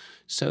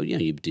 So,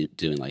 you'd be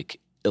doing like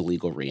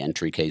illegal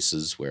reentry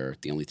cases where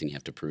the only thing you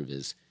have to prove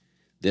is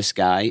this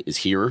guy is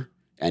here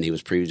and he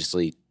was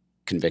previously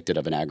convicted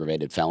of an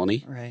aggravated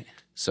felony. Right.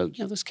 So,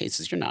 those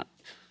cases, you're not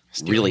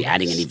really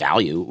adding any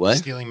value. What?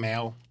 Stealing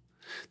mail.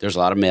 There's a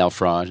lot of mail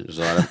fraud. There's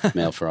a lot of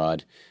mail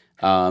fraud.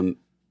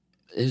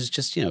 It's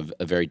just,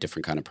 a very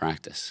different kind of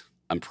practice.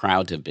 I'm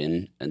proud to have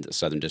been in the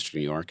Southern District of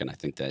New York, and I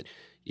think that,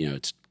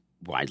 it's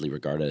widely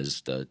regarded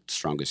as the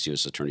strongest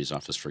U.S. Attorney's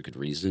Office for good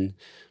reason.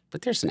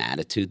 But there's an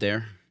attitude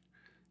there.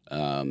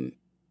 I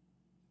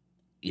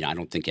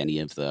don't think any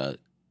of the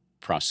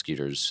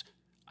prosecutors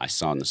I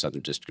saw in the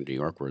Southern District of New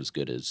York were as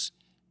good as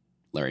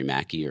Larry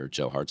Mackey or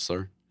Joe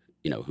Hartzler,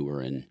 who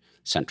were in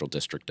Central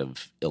District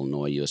of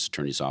Illinois U.S.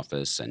 Attorney's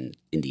Office and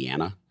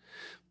Indiana.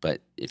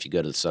 But if you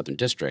go to the Southern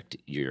District,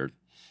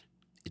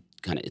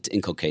 it's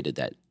inculcated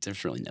that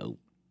there's really no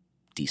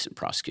decent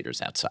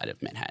prosecutors outside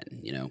of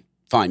Manhattan.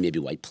 Fine, maybe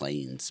White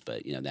Plains,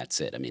 but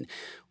that's it. I mean,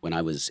 when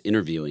I was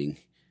interviewing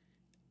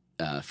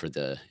for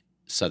the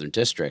Southern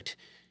District,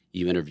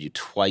 you interview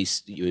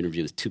twice. You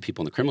interview with 2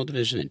 people in the criminal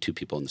division and 2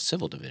 people in the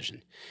civil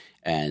division,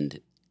 and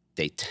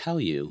they tell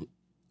you.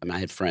 I mean, I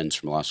had friends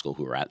from law school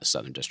who were at the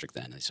Southern District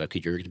then. They said,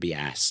 "Okay, you're going to be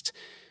asked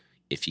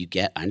if you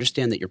get. I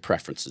understand that your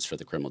preference is for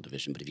the criminal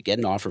division, but if you get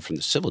an offer from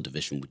the civil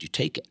division, would you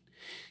take it?"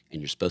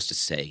 And you're supposed to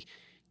say,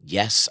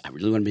 "Yes, I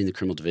really want to be in the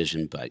criminal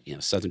division, but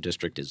Southern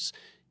District is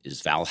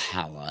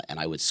Valhalla, and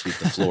I would sweep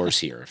the floors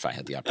here if I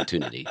had the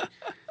opportunity."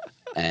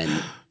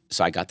 And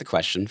so I got the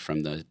question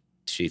from the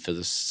chief of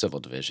the civil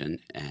division,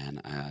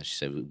 and she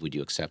said, "Would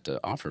you accept an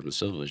offer from the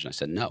civil division?" I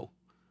said, "No."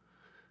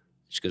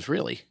 She goes,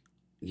 "Really?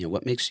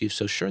 What makes you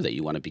so sure that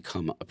you want to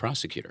become a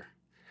prosecutor?"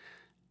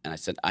 And I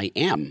said, "I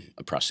am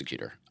a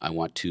prosecutor. I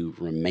want to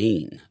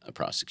remain a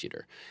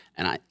prosecutor."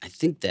 And I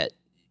think that,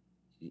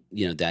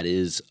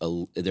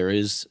 there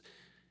is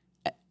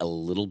a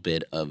little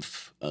bit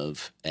of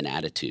an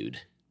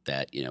attitude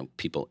that,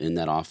 people in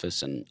that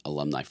office and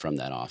alumni from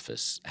that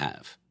office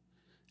have.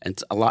 And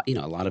it's a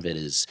lot of it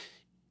is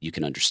you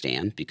can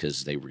understand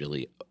because they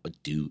really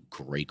do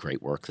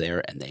great work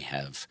there, and they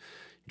have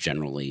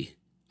generally,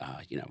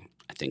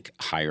 I think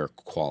higher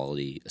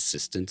quality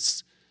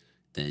assistants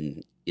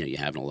than you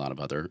have in a lot of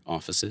other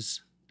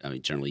offices. I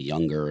mean, generally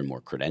younger and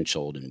more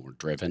credentialed and more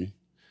driven.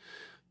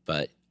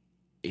 But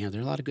there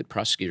are a lot of good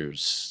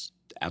prosecutors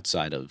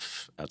outside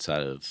of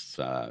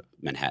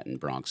Manhattan,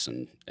 Bronx,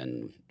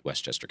 and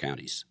Westchester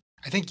counties.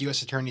 I think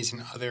U.S. attorneys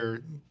in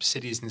other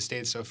cities and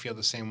states don't feel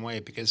the same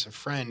way, because a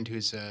friend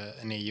who's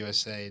an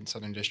AUSA in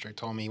Southern District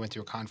told me he went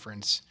to a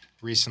conference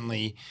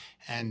recently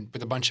and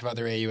with a bunch of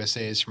other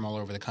AUSAs from all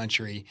over the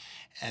country,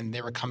 and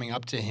they were coming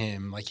up to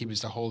him like he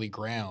was the Holy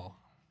Grail,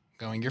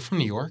 going, "You're from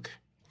New York?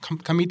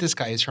 Come meet this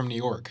guy. He's from New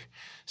York."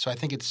 So I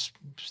think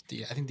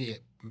the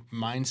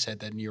mindset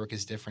that New York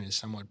is different is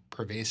somewhat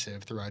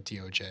pervasive throughout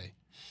DOJ.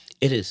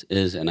 It is,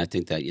 and I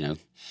think that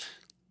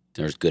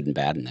there's good and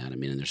bad in that. I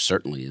mean, and there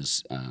certainly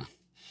is. I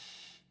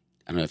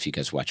don't know if you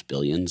guys watch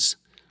Billions.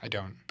 I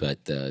don't.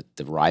 But the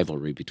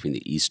rivalry between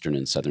the Eastern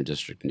and Southern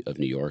District of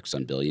New York's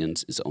on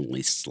Billions is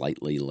only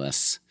slightly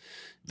less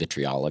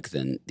vitriolic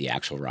than the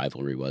actual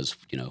rivalry was,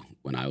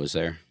 when I was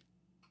there.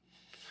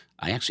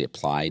 I actually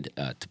applied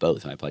to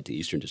both. I applied to the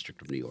Eastern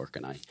District of New York,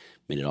 and I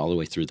made it all the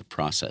way through the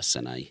process,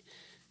 and I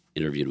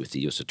interviewed with the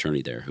U.S.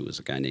 attorney there, who was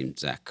a guy named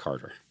Zach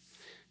Carter.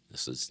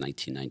 This was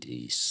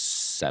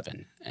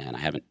 1997, and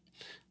I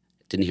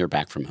didn't hear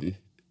back from him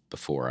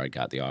before I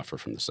got the offer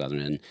from the Southern,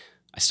 and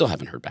I still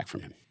haven't heard back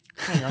from him.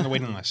 Oh, you're on the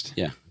waiting list.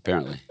 Yeah,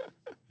 apparently.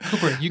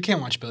 Cooper, you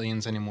can't watch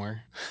Billions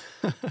anymore.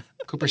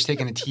 Cooper's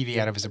taken a TV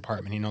out of his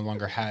apartment. He no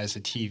longer has a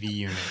TV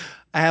unit.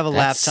 I have a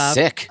That's laptop.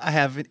 sick. I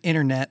have an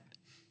internet.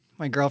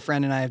 My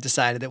girlfriend and I have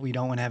decided that we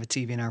don't want to have a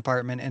TV in our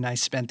apartment, and I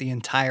spent the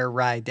entire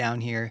ride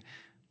down here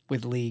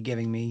with Lee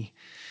giving me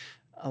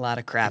a lot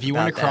of crap. If you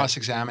about want to that.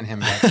 cross-examine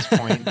him at this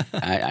point,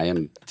 I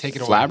am Take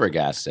it away.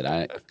 flabbergasted.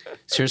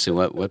 Seriously,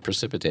 what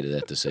precipitated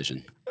that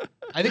decision?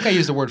 I think I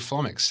used the word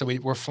flummoxed. So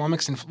we're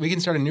flummoxed, and we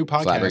can start a new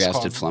podcast Flabbergasted,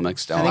 called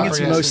flummoxed. I think it's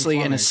Flabbergasted mostly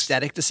an flummoxed.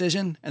 aesthetic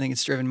decision. I think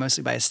it's driven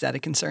mostly by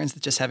aesthetic concerns,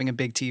 that just having a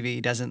big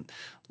TV doesn't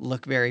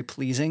look very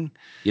pleasing.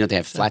 They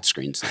have flat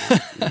screens now.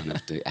 You don't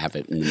have to have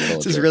it in the middle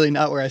This of is your- really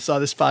not where I saw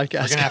this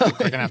podcast We're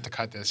going. gonna have to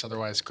cut this,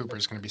 otherwise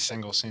Cooper's gonna be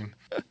single soon.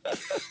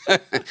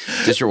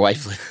 Does your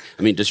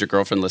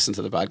girlfriend listen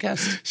to the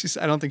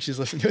podcast? I don't think she's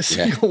listened to a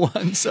single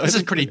one. So This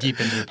is pretty deep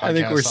into the podcast. I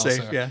think we're also.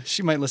 safe. Yeah,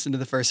 she might listen to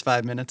the first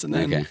 5 minutes and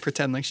then Okay.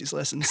 pretend like she's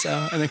listened.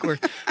 So I think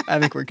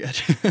we're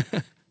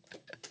good.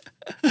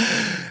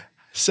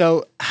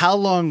 So how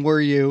long were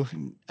you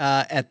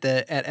at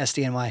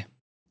SDNY?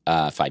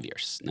 5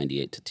 years,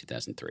 98 to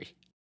 2003.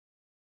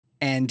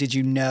 And did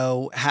you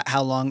know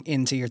how long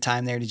into your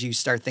time there did you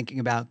start thinking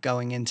about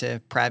going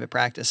into private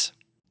practice?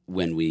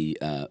 When we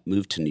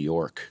moved to New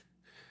York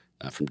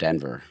from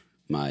Denver,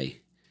 my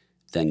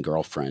then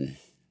girlfriend,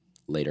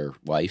 later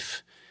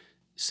wife,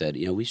 said,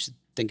 we should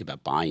think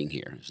about buying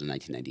here. It was in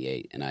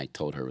 1998. And I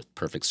told her with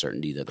perfect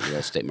certainty that the real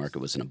estate market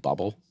was in a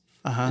bubble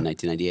in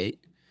 1998.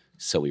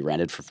 So we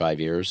rented for 5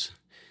 years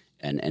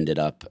and ended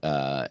up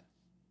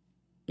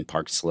in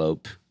Park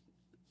Slope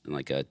in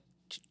like a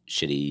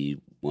shitty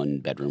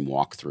one-bedroom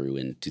walkthrough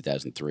in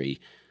 2003,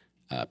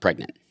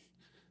 pregnant.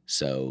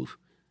 So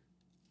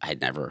I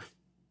had never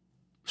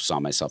saw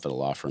myself at a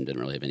law firm,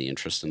 didn't really have any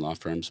interest in law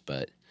firms,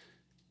 but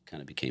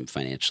kind of became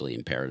financially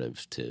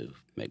imperative to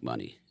make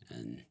money.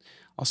 And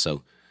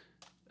also,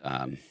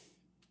 I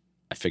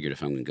figured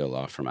if I'm going to go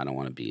law firm, I don't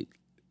want to be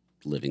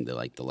living the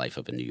life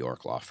of a New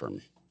York law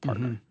firm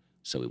partner. Mm-hmm.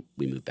 So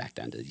we moved back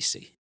down to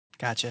D.C.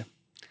 Gotcha.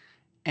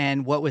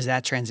 And what was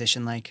that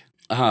transition like?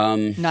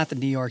 Not the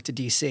New York to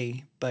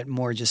DC, but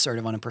more just sort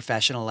of on a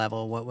professional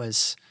level. What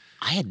was?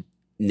 I had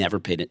never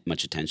paid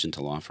much attention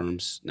to law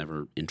firms,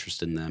 never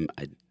interested in them.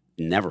 I'd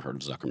never heard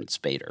of Zuckerman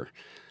Spader.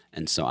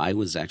 And so I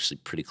was actually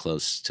pretty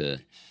close to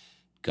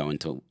going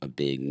to a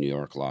big New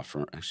York law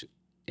firm,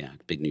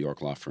 big New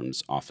York law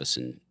firm's office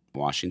in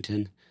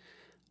Washington.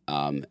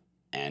 And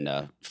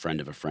a friend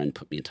of a friend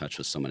put me in touch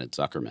with someone at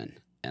Zuckerman.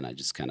 And I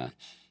just kind of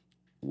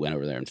went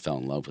over there and fell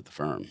in love with the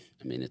firm.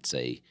 I mean, it's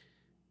a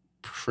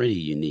pretty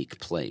unique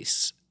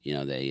place.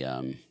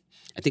 I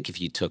think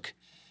if you took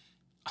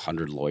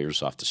 100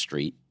 lawyers off the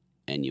street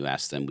and you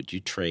asked them, would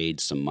you trade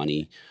some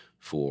money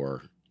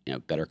for,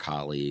 better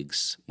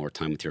colleagues, more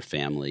time with your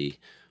family,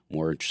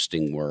 more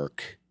interesting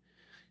work,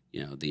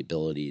 the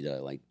ability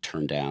to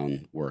turn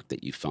down work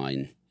that you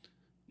find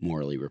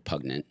morally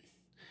repugnant,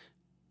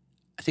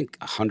 I think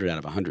 100 out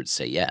of 100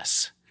 say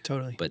yes.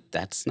 Totally. But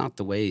that's not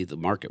the way the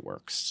market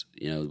works.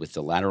 With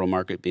the lateral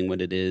market being what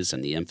it is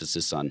and the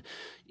emphasis on,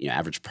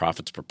 average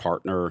profits per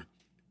partner,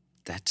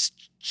 that's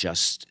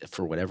just,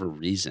 for whatever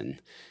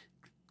reason,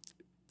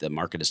 the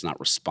market is not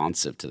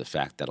responsive to the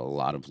fact that a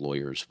lot of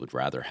lawyers would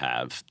rather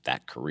have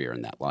that career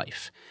and that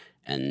life.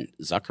 And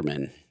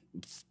Zuckerman,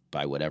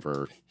 by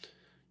whatever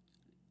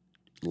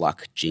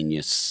luck,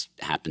 genius,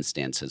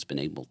 happenstance, has been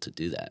able to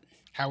do that.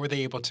 How were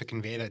they able to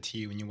convey that to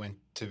you when you went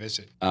to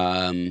visit?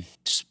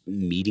 Just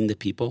meeting the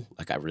people.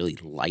 I really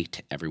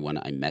liked everyone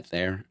I met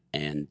there.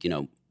 And,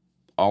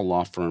 all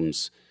law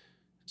firms,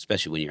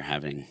 especially when you're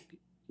having,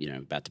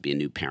 about to be a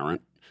new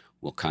parent,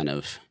 will kind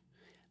of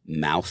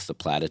mouth the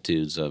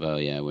platitudes of, oh,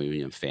 yeah,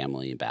 we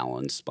family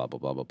balance, blah, blah,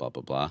 blah, blah, blah,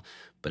 blah, blah.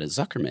 But at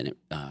Zuckerman,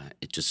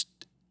 it just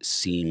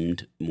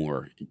seemed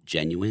more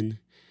genuine,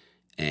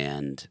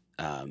 and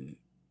a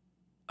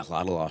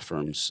lot of law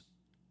firms,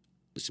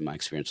 at least in my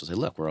experience, will say,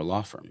 "Look, we're a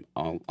law firm.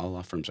 All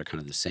law firms are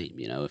kind of the same.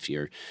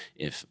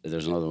 If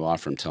there's another law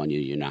firm telling you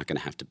you're not going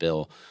to have to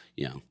bill,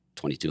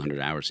 2,200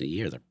 hours a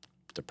year,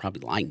 they're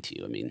probably lying to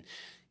you. I mean,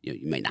 you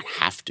may not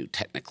have to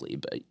technically,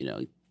 but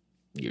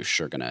you're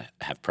sure going to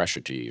have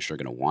pressure to you. You're sure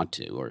going to want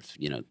to. Or if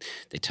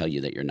they tell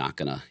you that you're not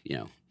going to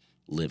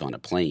live on a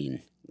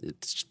plane,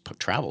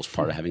 travel's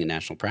part of having a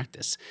national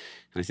practice.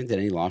 And I think that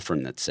any law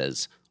firm that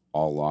says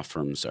all law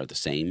firms are the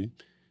same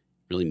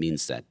really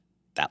means that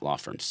law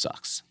firm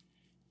sucks.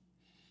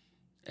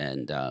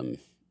 And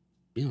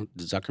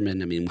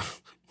Zuckerman, I mean,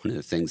 one of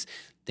the things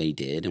they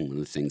did, and one of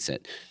the things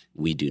that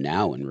we do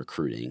now in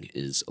recruiting,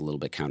 is a little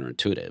bit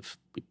counterintuitive.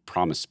 We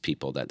promise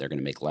people that they're going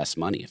to make less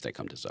money if they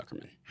come to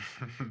Zuckerman,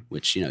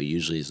 which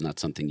usually is not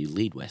something you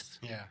lead with.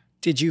 Yeah.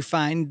 Did you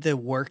find the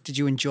work? Did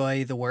you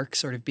enjoy the work,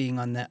 sort of being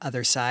on the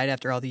other side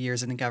after all the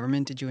years in the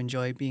government? Did you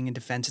enjoy being a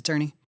defense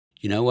attorney?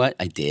 You know what?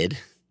 I did.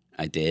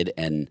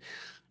 And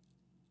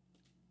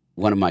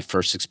one of my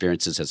first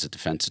experiences as a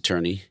defense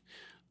attorney,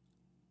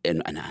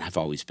 and I've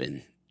always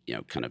been,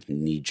 kind of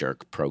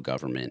knee-jerk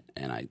pro-government,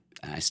 and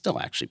I still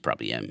actually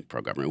probably am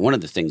pro-government. One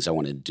of the things I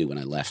wanted to do when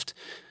I left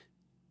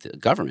the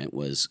government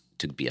was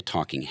to be a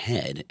talking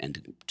head and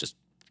to just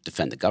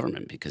defend the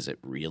government, because it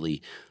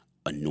really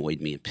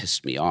annoyed me and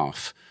pissed me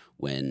off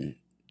when,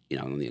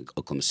 in the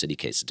Oklahoma City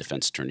case, the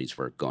defense attorneys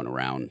were going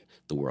around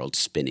the world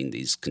spinning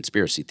these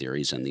conspiracy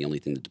theories, and the only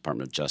thing the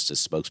Department of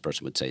Justice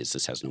spokesperson would say is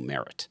this has no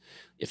merit,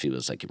 if he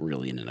was like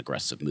really in an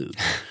aggressive mood.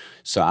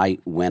 So I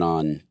went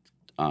on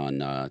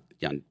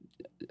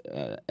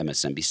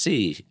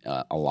MSNBC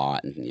a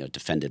lot, and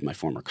defended my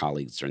former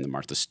colleagues during the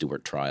Martha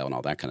Stewart trial and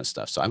all that kind of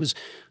stuff. So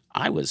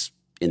I was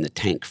in the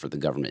tank for the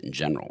government in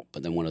general.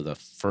 But then one of the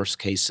first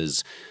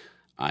cases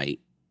I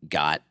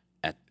got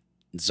at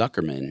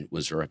Zuckerman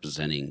was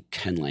representing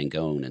Ken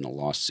Langone in a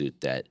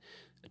lawsuit that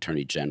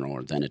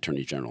then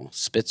Attorney General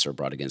Spitzer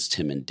brought against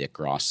him and Dick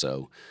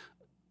Grosso,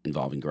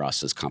 involving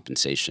Grosso's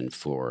compensation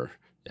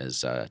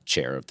as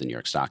chair of the New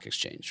York Stock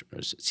Exchange, or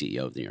as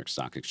CEO of the New York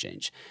Stock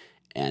Exchange.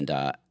 And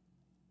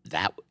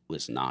that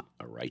was not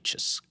a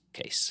righteous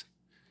case.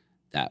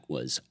 That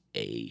was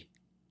a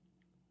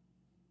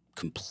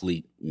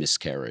complete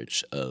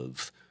miscarriage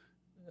of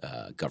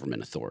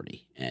government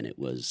authority. And it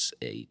was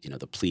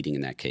the pleading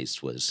in that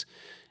case was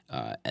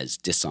as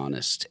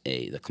dishonest,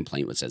 the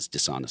complaint was as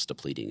dishonest a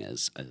pleading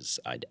as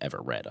I'd ever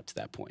read up to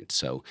that point.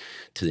 So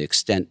to the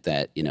extent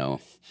that,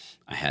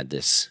 I had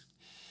this,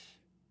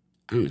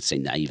 I don't want to say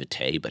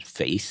naivete, but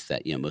faith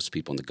that, most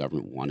people in the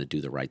government want to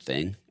do the right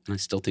thing. And I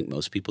still think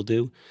most people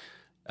do.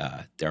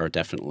 There are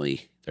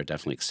definitely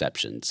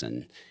exceptions.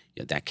 And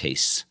that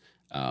case,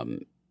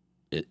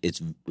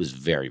 it was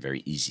very,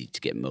 very easy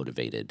to get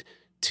motivated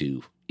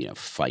to,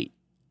 fight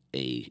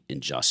a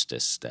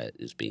injustice that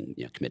is being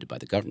committed by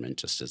the government,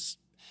 just as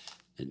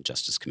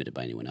injustice committed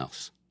by anyone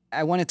else.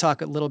 I want to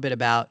talk a little bit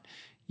about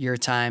your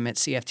time at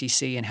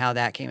CFTC and how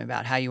that came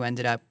about, how you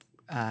ended up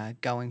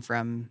going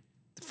from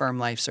the firm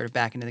life sort of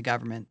back into the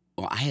government.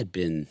 Well, I had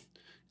been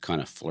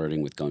kind of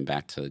flirting with going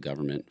back to the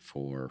government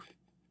for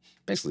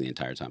basically the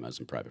entire time I was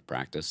in private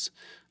practice.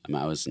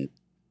 I was a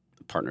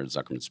partner at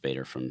Zuckerman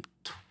Spader from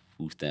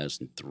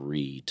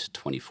 2003 to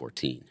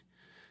 2014.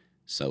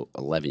 So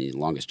 11 years, the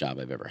longest job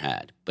I've ever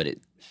had. But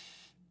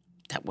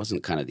that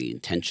wasn't kind of the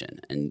intention.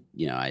 And,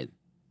 I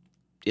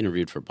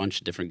interviewed for a bunch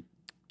of different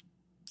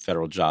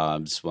federal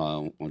jobs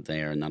while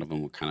there. None of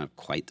them were kind of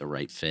quite the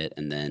right fit.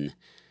 And then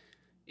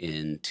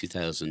in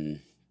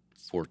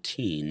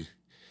 2014,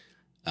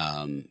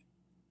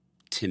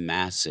 Tim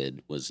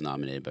Massid was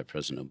nominated by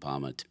President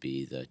Obama to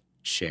be the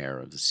chair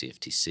of the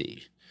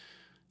CFTC,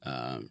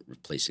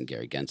 replacing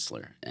Gary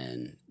Gensler.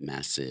 And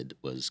Massid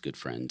was good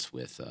friends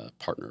with a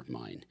partner of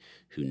mine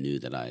who knew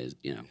that I,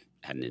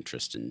 had an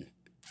interest in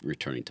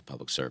returning to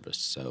public service.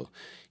 So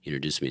he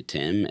introduced me to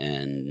Tim,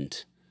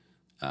 and,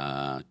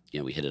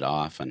 we hit it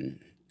off, and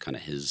kind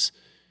of his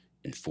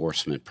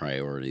enforcement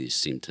priorities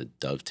seemed to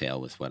dovetail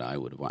with what I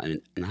would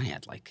want. And I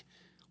had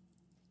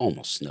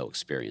almost no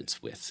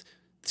experience with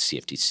the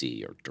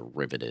CFTC or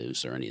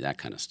derivatives or any of that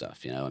kind of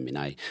stuff.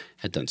 I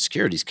had done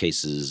securities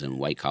cases and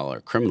white collar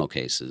criminal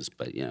cases,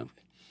 but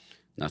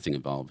nothing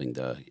involving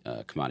the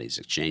Commodities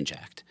Exchange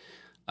Act.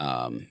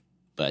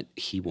 But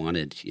he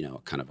wanted,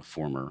 kind of a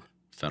former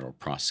federal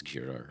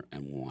prosecutor,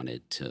 and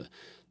wanted to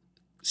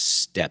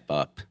step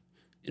up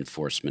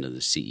enforcement of the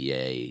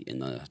CEA in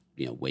the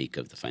wake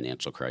of the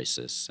financial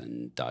crisis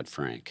and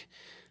Dodd-Frank,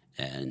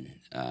 and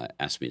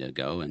asked me to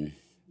go, and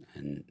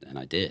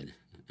I did.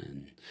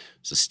 And it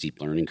was a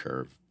steep learning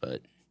curve,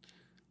 but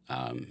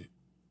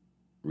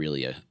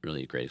really a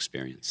great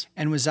experience.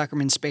 And was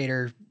Zuckerman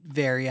Spader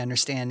very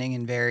understanding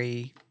and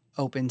very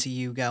open to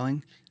you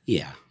going?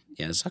 Yeah.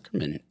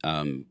 Zuckerman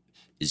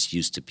is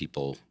used to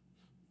people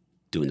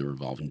doing the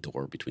revolving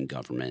door between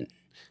government,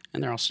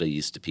 and they're also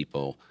used to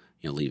people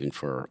leaving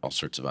for all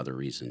sorts of other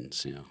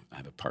reasons. I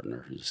have a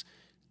partner who's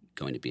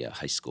going to be a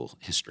high school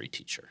history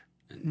teacher,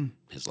 And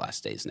his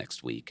last day is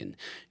next week, and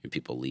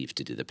people leave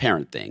to do the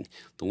parent thing.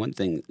 The one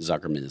thing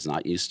Zuckerman is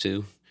not used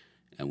to,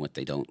 and what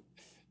they don't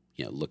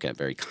look at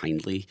very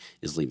kindly,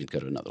 is leaving to go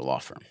to another law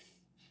firm.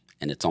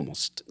 And it's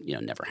almost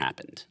never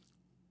happened.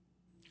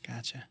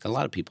 Gotcha. A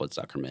lot of people at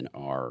Zuckerman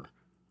are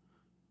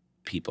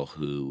people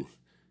who,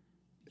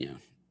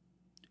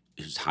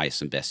 whose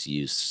highest and best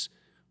use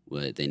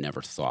they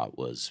never thought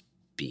was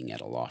being at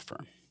a law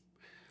firm,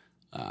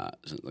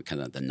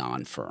 kind of the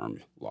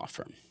non-firm law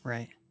firm.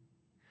 Right.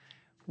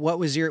 What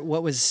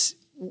was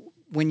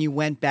when you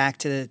went back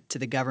to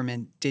the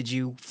government? Did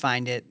you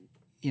find it,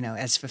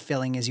 as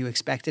fulfilling as you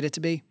expected it to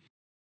be?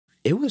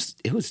 It was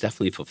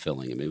definitely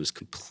fulfilling. I mean, it was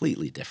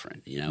completely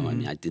different. I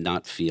mean, I did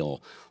not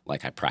feel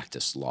like I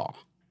practiced law.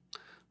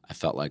 I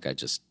felt like I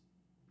just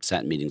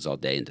sat in meetings all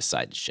day and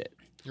decided shit.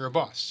 You're a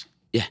boss.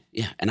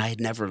 Yeah. And I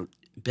had never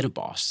been a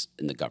boss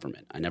in the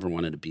government. I never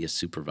wanted to be a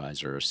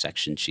supervisor or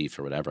section chief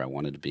or whatever. I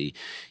wanted to be,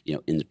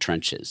 in the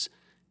trenches.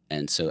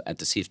 And so at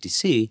the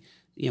CFTC,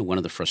 one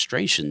of the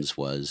frustrations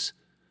was,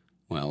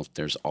 well,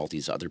 there's all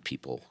these other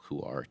people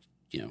who are,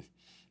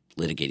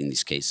 litigating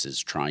these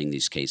cases, trying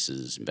these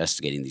cases,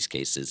 investigating these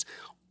cases.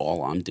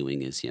 All I'm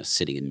doing is,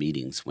 sitting in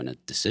meetings when a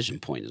decision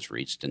point is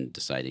reached and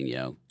deciding,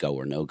 go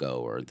or no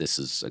go, or this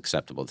is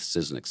acceptable, this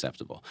isn't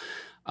acceptable.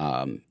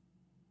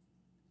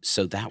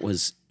 So that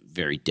was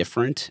very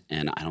different,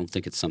 and I don't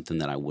think it's something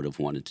that I would have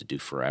wanted to do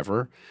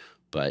forever.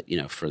 But,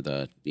 for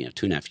the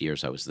 2.5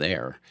 years I was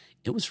there,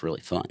 it was really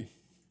fun.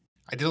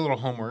 I did a little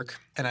homework,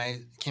 and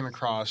I came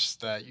across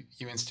that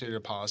you instituted a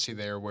policy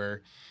there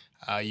where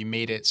you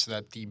made it so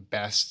that the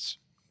best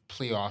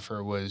plea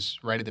offer was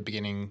right at the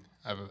beginning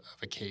of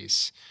a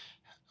case.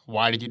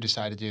 Why did you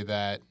decide to do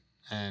that,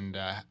 and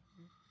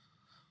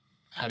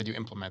how did you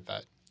implement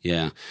that?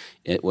 Yeah,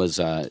 it was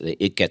the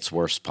 "it gets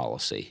worse"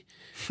 policy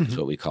is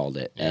what we called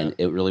it, Yeah. And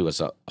it really was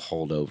a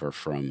holdover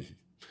from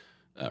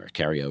or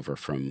carryover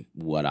from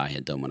what I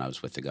had done when I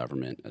was with the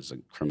government as a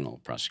criminal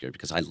prosecutor,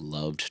 because I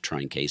loved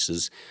trying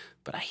cases,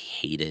 but I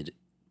hated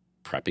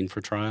prepping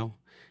for trial.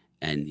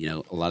 And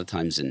a lot of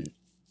times in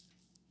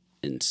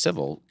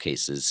civil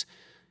cases,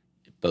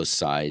 both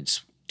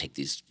sides take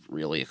these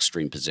really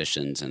extreme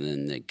positions, and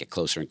then they get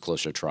closer and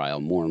closer to trial.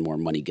 More and more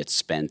money gets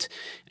spent,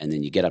 and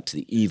then you get up to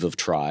the eve of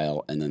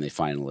trial, and then they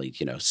finally,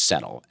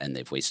 settle, and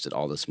they've wasted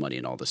all this money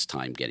and all this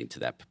time getting to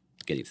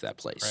that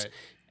place. Right.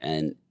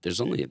 And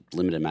there's only a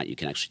limited amount you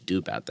can actually do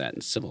about that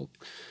in civil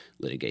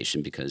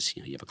litigation, because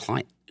you have a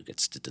client who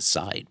gets to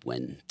decide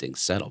when things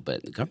settle. But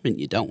in the government,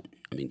 you don't.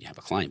 I mean, you have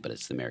a client, but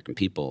it's the American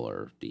people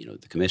or the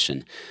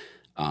commission.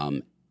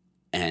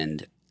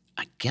 And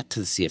I get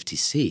to the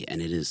CFTC,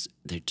 and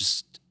they're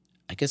just,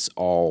 I guess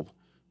all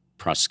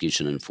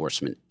prosecution and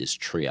enforcement is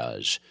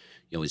triage.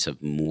 You always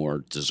have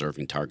more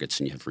deserving targets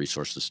and you have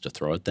resources to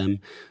throw at them.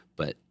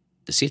 But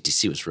the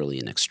CFTC was really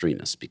an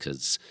extremist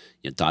because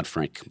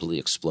Dodd-Frank completely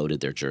exploded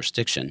their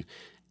jurisdiction,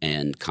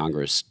 and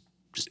Congress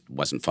just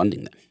wasn't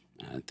funding them.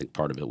 I think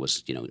part of it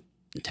was,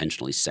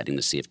 intentionally setting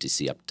the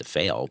CFTC up to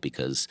fail,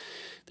 because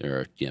there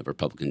are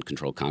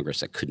Republican-controlled Congress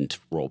that couldn't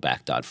roll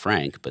back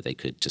Dodd-Frank, but they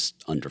could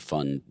just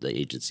underfund the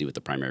agency with the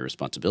primary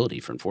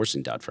responsibility for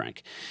enforcing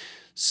Dodd-Frank.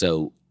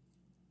 So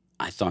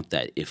I thought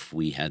that if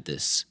we had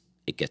this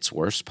 "it gets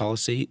worse"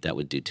 policy, that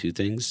would do two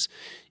things.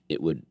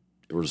 It would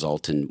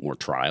result in more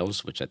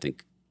trials, which I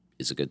think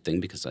is a good thing,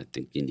 because I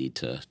think you need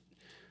to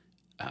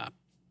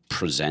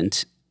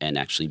present and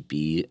actually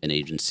be an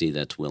agency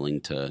that's willing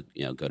to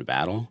go to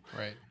battle.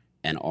 Right.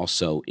 And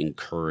also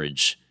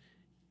encourage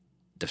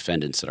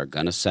defendants that are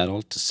going to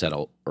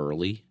settle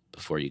early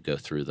before you go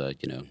through the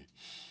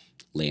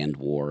land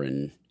war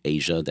in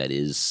Asia that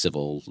is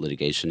civil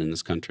litigation in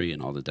this country,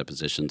 and all the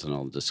depositions and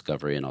all the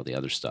discovery and all the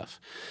other stuff.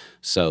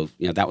 So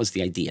that was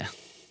the idea.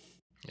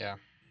 Yeah.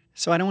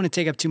 So I don't want to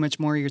take up too much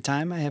more of your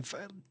time. I have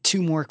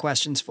two more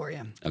questions for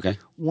you. Okay.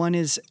 One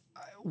is,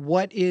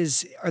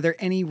 are there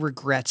any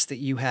regrets that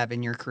you have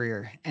in your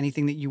career?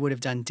 Anything that you would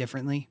have done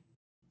differently?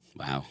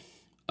 Wow.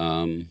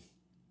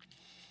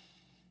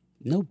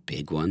 No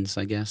big ones,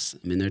 I guess.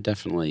 I mean, there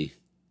definitely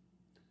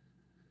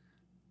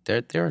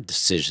there are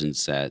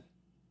decisions that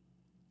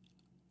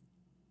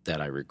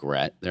I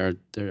regret. I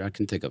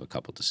can think of a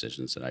couple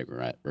decisions that I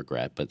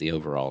regret, but the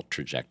overall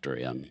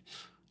trajectory I'm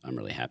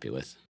really happy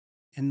with.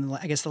 And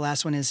I guess the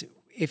last one is,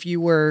 if you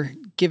were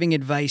giving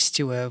advice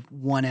to a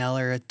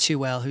 1L or a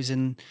 2L who's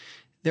in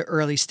the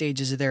early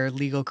stages of their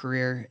legal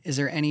career, is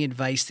there any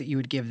advice that you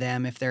would give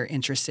them if they're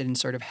interested in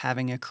sort of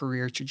having a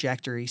career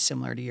trajectory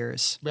similar to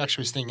yours? We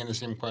actually was thinking the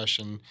same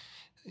question.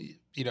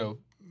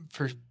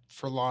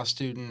 For law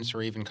students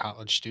or even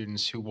college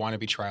students who want to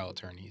be trial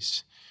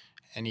attorneys,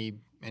 any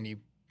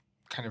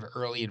kind of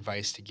early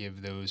advice to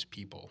give those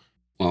people?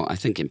 Well, I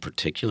think in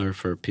particular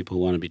for people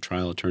who want to be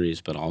trial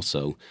attorneys, but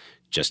also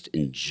just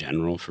in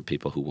general for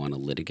people who want to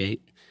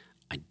litigate,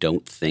 I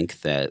don't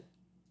think that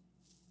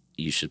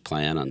you should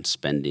plan on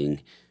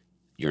spending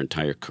your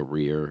entire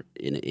career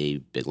in a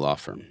big law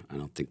firm. I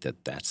don't think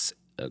that that's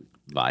a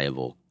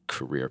viable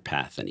career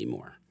path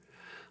anymore.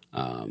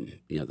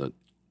 The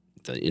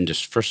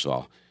industry, first of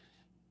all,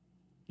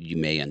 you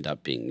may end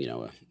up being,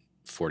 a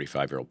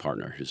 45-year-old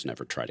partner who's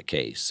never tried a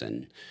case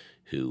and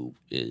who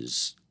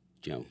is,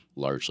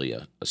 largely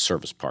a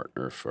service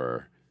partner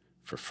for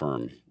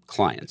firm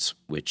clients,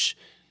 which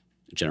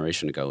a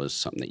generation ago was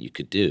something that you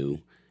could do.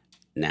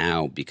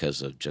 Now,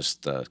 because of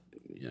just the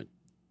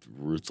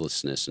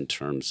ruthlessness in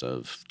terms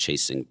of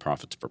chasing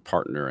profits per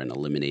partner and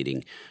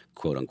eliminating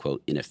 "quote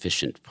unquote"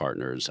 inefficient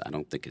partners, I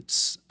don't think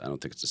it's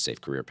a safe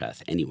career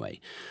path anyway.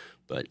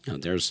 But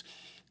there's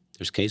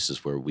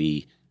cases where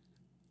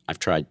I've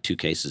tried 2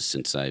 cases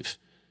since I've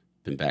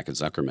been back at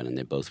Zuckerman, and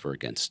they both were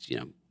against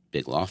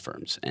big law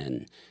firms,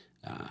 and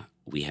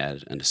we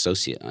had an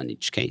associate on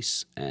each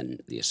case,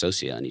 and the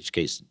associate on each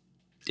case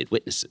did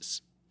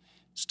witnesses,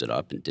 stood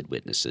up and did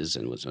witnesses,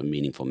 and was a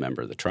meaningful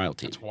member of the trial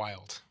team. That's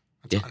wild.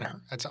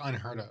 That's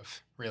unheard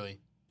of, really.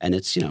 And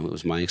it's it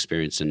was my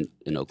experience in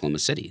Oklahoma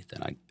City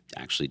that I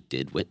actually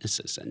did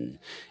witnesses,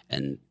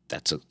 and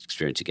that's an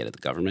experience you get at the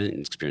government,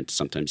 and experience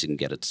sometimes you can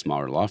get at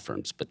smaller law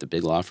firms. But the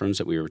big law firms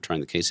that we were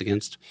trying the case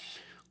against,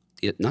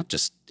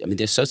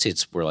 the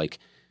associates were like,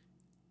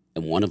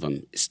 and one of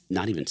them is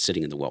not even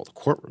sitting in the well of the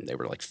courtroom. They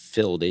were like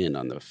filled in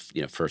on the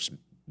first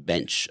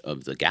bench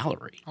of the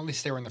gallery. At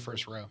least they were in the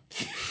first row.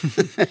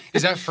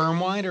 Is that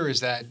firm-wide, or is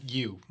that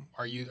you?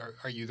 Are you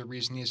the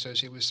reason the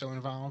associate was so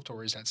involved,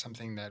 or is that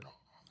something that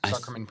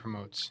Zuckerman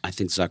promotes? I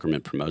think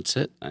Zuckerman promotes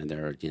it, and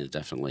there are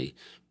definitely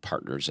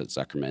partners at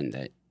Zuckerman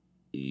that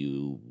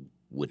you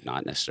would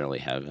not necessarily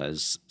have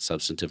as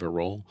substantive a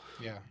role.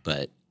 Yeah.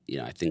 But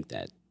I think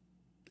that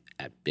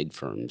at big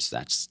firms,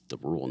 that's the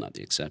rule, not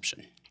the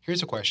exception.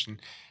 Here's a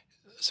question.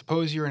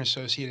 Suppose you're an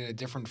associate at a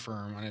different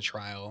firm on a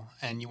trial,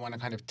 and you want to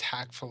kind of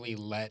tactfully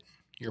let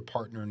your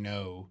partner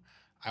know,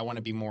 I want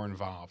to be more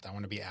involved, I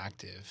want to be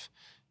active.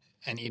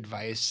 Any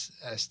advice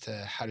as to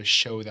how to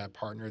show that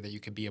partner that you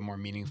could be a more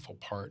meaningful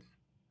part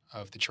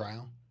of the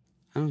trial?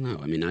 I don't know.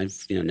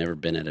 I've never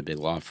been at a big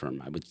law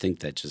firm. I would think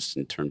that just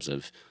in terms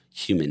of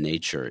human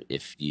nature,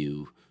 if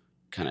you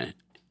kind of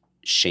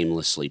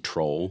shamelessly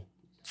troll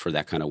for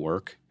that kind of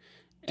work.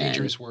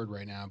 Dangerous word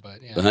right now,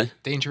 but yeah. Uh-huh.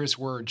 Dangerous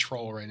word,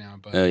 troll right now.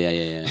 But Oh,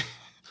 yeah.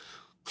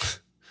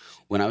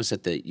 When I was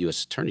at the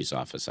U.S. Attorney's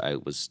Office, I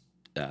was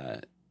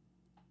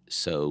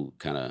so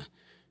kind of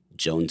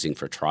jonesing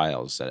for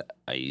trials that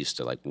I used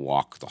to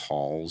walk the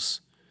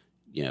halls,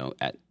 in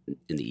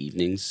the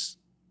evenings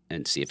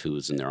and see who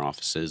was in their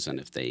offices and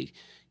if they,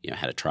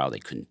 had a trial they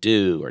couldn't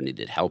do or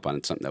needed help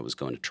on something that was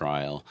going to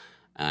trial.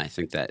 And I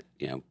think that,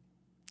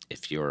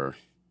 if you're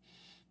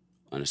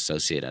an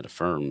associate at a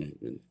firm,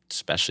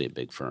 especially a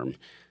big firm,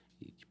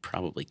 you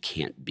probably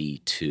can't be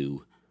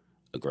too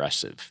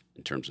aggressive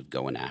in terms of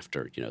going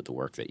after, the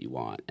work that you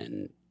want.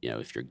 And,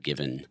 if you're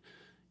given,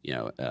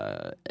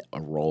 a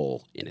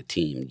role in a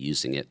team,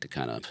 using it to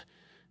kind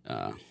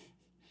of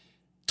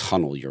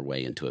tunnel your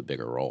way into a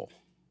bigger role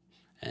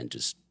and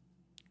just,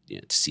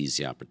 seize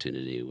the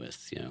opportunity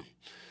with,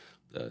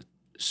 the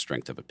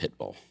strength of a pit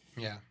bull.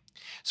 Yeah.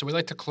 So we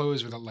like to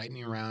close with a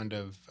lightning round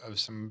of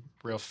some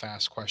real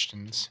fast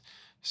questions.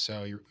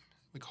 So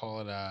we call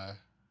it a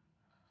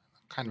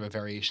kind of a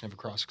variation of a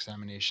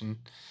cross-examination.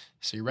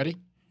 So you ready?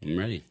 I'm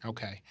ready.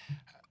 Okay.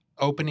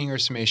 Opening or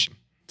summation?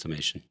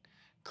 Summation.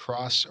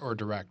 Cross or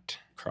direct?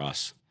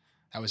 Cross.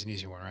 That was an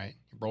easy one, right?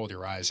 You rolled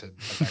your eyes at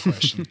that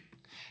question.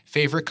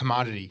 Favorite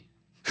commodity?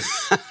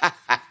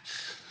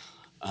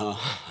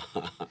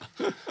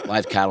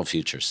 Live cattle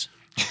futures.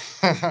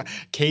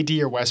 KD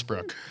or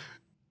Westbrook?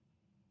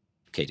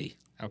 KD.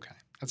 Okay.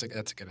 That's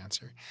a good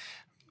answer.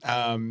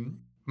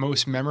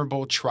 Most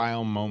memorable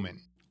trial moment?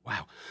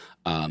 Wow.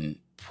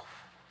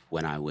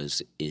 When I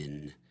was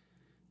in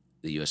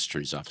the U.S.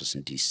 Attorney's Office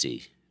in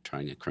D.C.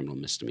 trying a criminal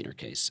misdemeanor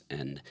case,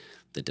 and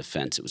the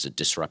defense, it was a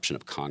disruption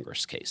of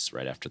Congress case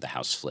right after the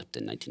House flipped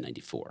in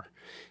 1994.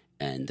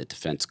 And the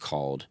defense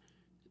called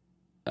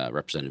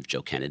Representative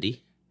Joe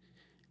Kennedy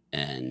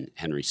and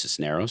Henry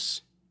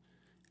Cisneros.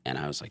 And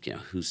I was like,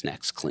 who's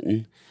next?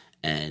 Clinton?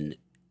 And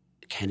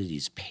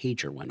Kennedy's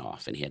pager went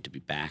off, and he had to be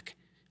back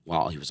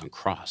while he was on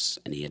cross,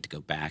 and he had to go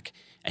back.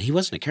 And he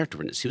wasn't a character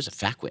witness. He was a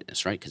fact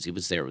witness, right? Because he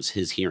was there. It was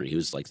his hearing. He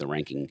was like the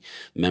ranking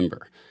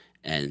member.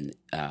 And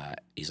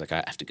he's like,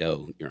 I have to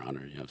go, Your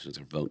Honor. There's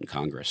a vote in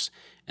Congress.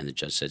 And the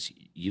judge says,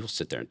 you'll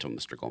sit there until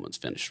Mr. Goldman's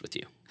finished with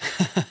you.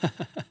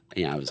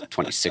 I was a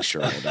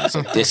 26-year-old. I was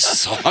like, this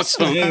is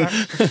awesome.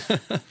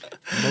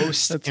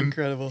 That's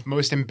incredible.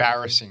 Most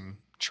embarrassing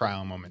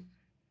trial moment?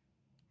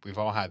 We've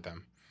all had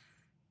them.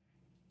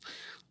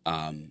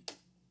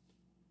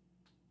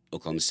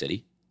 Oklahoma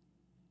City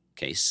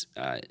case.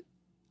 It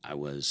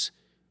was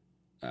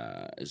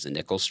the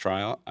Nichols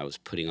trial. I was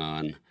putting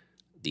on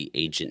the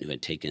agent who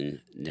had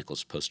taken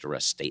Nichols'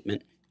 post-arrest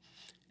statement,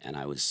 and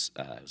it was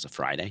a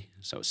Friday,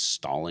 so I was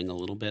stalling a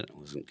little bit. I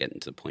wasn't getting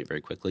to the point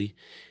very quickly,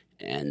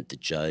 and the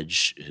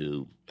judge,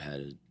 who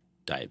had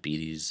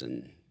diabetes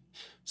and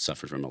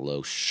suffered from a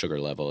low sugar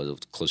level, the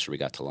closer we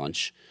got to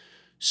lunch,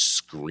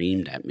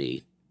 screamed at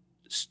me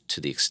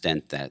to the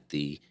extent that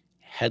the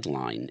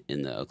headline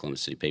in the Oklahoma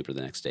City paper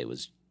the next day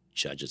was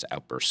 "Judge's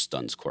Outburst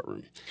Stuns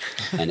Courtroom,"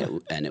 and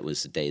it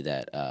was the day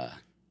that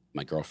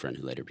my girlfriend,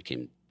 who later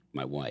became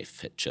my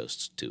wife, had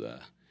chose to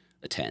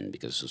attend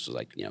because this was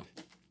like,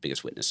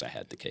 biggest witness I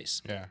had in the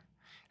case. Yeah.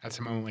 That's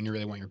a moment when you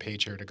really want your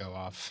pager to go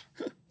off.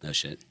 No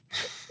shit.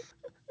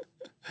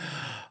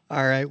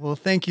 All right. Well,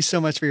 thank you so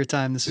much for your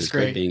time. This It is was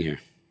great being here.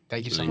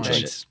 Thank you so Really much.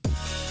 enjoyed it. Thanks.